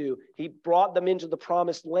asked him to do. He brought them into the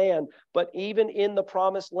promised land, but even in the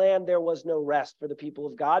promised land, there was no rest for the people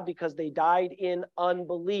of God because they died in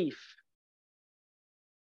unbelief.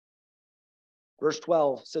 Verse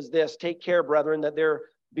 12 says this, "Take care, brethren, that there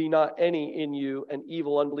be not any in you an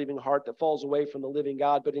evil, unbelieving heart that falls away from the living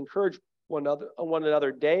God, but encourage one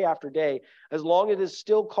another day after day, as long as it is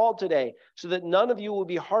still called today, so that none of you will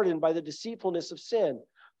be hardened by the deceitfulness of sin.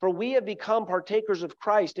 For we have become partakers of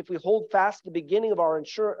Christ if we hold fast the beginning of our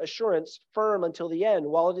assurance firm until the end,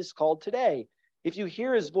 while it is called today. If you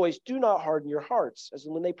hear his voice, do not harden your hearts, as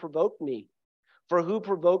when they provoked me. For who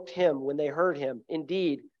provoked him when they heard him?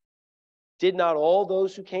 Indeed, did not all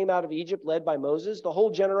those who came out of Egypt led by Moses? The whole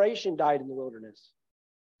generation died in the wilderness.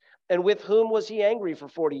 And with whom was he angry for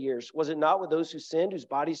 40 years? Was it not with those who sinned, whose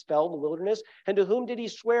bodies fell in the wilderness? And to whom did he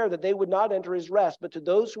swear that they would not enter his rest, but to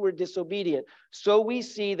those who were disobedient? So we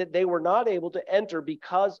see that they were not able to enter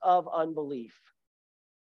because of unbelief."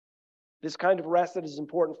 This kind of rest that is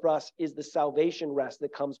important for us is the salvation rest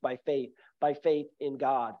that comes by faith in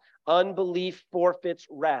God. Unbelief forfeits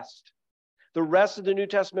rest. The rest of the New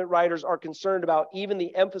Testament writers are concerned about even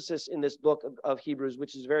the emphasis in this book of Hebrews,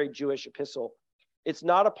 which is a very Jewish epistle. It's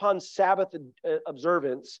not upon Sabbath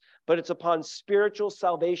observance, but it's upon spiritual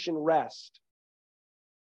salvation rest.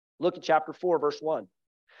 Look at chapter 4, verse 1.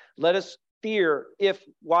 "Let us fear if,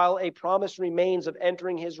 while a promise remains of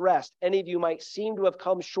entering his rest, any of you might seem to have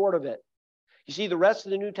come short of it." You see, the rest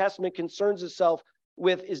of the New Testament concerns itself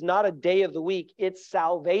with is not a day of the week, it's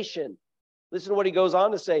salvation. Listen to what he goes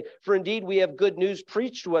on to say. "For indeed we have good news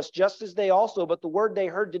preached to us, just as they also, but the word they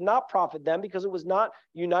heard did not profit them, because it was not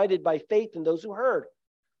united by faith in those who heard.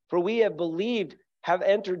 For we have believed, have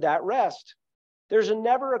entered that rest." There's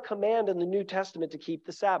never a command in the New Testament to keep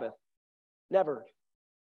the Sabbath. Never.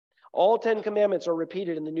 All 10 commandments are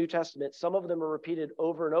repeated in the New Testament. Some of them are repeated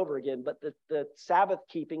over and over again, but the Sabbath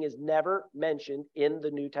keeping is never mentioned in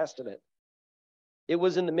the New Testament. It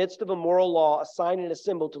was in the midst of a moral law, a sign and a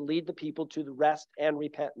symbol to lead the people to the rest and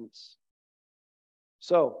repentance.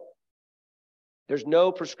 So, there's no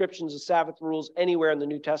prescriptions of Sabbath rules anywhere in the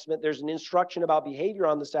New Testament. There's an instruction about behavior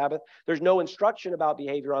on the Sabbath. There's no instruction about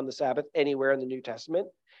behavior on the Sabbath anywhere in the New Testament.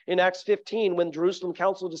 In Acts 15, when the Jerusalem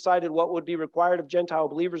Council decided what would be required of Gentile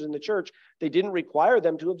believers in the church, they didn't require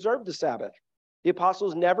them to observe the Sabbath. The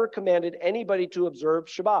apostles never commanded anybody to observe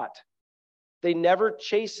Shabbat. They never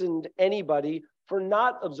chastened anybody for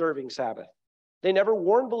not observing Sabbath. They never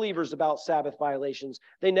warned believers about Sabbath violations.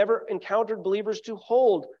 They never encountered believers to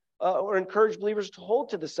hold or encouraged believers to hold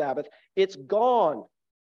to the Sabbath. It's gone,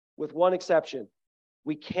 with one exception.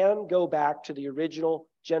 We can go back to the original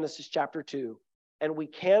Genesis chapter 2, and we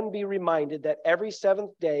can be reminded that every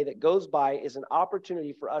seventh day that goes by is an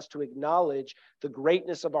opportunity for us to acknowledge the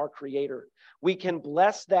greatness of our Creator. We can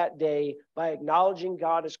bless that day by acknowledging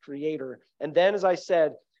God as Creator. And then, as I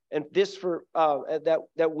said, and this for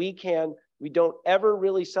we don't ever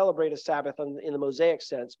really celebrate a Sabbath in the Mosaic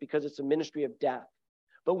sense because it's a ministry of death.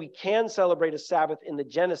 But we can celebrate a Sabbath in the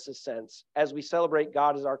Genesis sense as we celebrate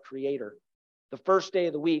God as our Creator. The first day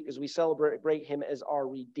of the week as we celebrate him as our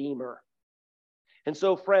Redeemer. And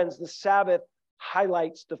so, friends, the Sabbath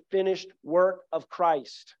highlights the finished work of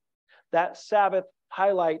Christ. That Sabbath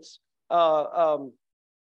highlights, the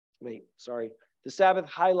Sabbath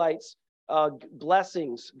highlights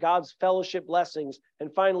blessings, God's fellowship blessings.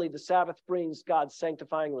 And finally, the Sabbath brings God's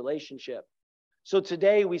sanctifying relationship. So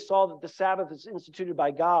today we saw that the Sabbath is instituted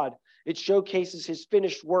by God. It showcases his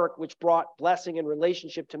finished work, which brought blessing and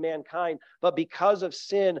relationship to mankind. But because of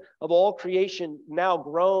sin of all creation now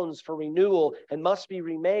groans for renewal and must be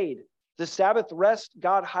remade. The Sabbath rest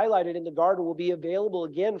God highlighted in the garden will be available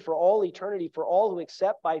again for all eternity, for all who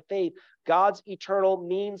accept by faith God's eternal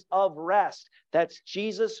means of rest. That's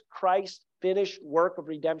Jesus Christ's finished work of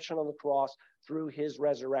redemption on the cross through his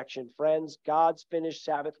resurrection. Friends, God's finished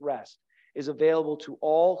Sabbath rest is available to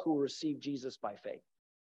all who receive Jesus by faith.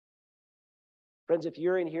 Friends, if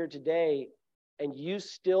you're in here today and you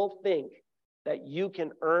still think that you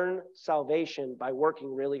can earn salvation by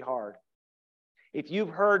working really hard, if you've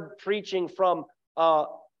heard preaching from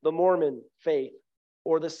the Mormon faith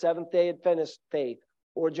or the Seventh-day Adventist faith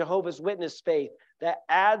or Jehovah's Witness faith that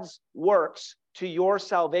adds works to your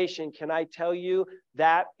salvation, can I tell you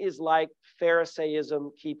that is like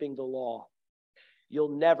Pharisaism keeping the law.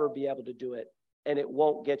 You'll never be able to do it, and it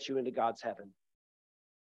won't get you into God's heaven.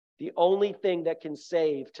 The only thing that can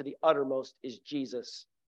save to the uttermost is Jesus.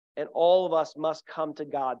 and all of us must come to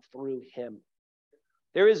God through him.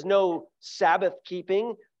 There is no Sabbath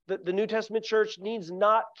keeping. The New Testament church needs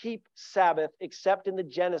not keep Sabbath except in the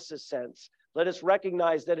Genesis sense. Let us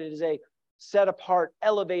recognize that it is a set apart,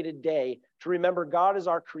 elevated day to remember God is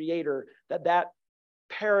our creator, that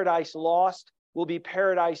paradise lost will be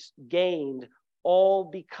paradise gained, all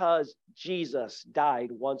because Jesus died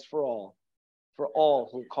once for all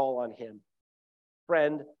who call on him.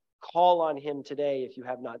 Friend, call on him today if you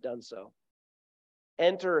have not done so.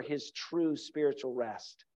 Enter his true spiritual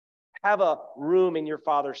rest. Have a room in your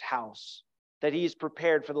Father's house that he's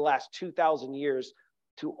prepared for the last 2,000 years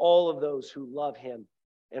to all of those who love him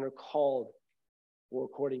and are called or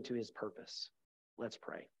according to his purpose. Let's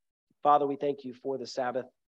pray. Father, we thank you for the Sabbath.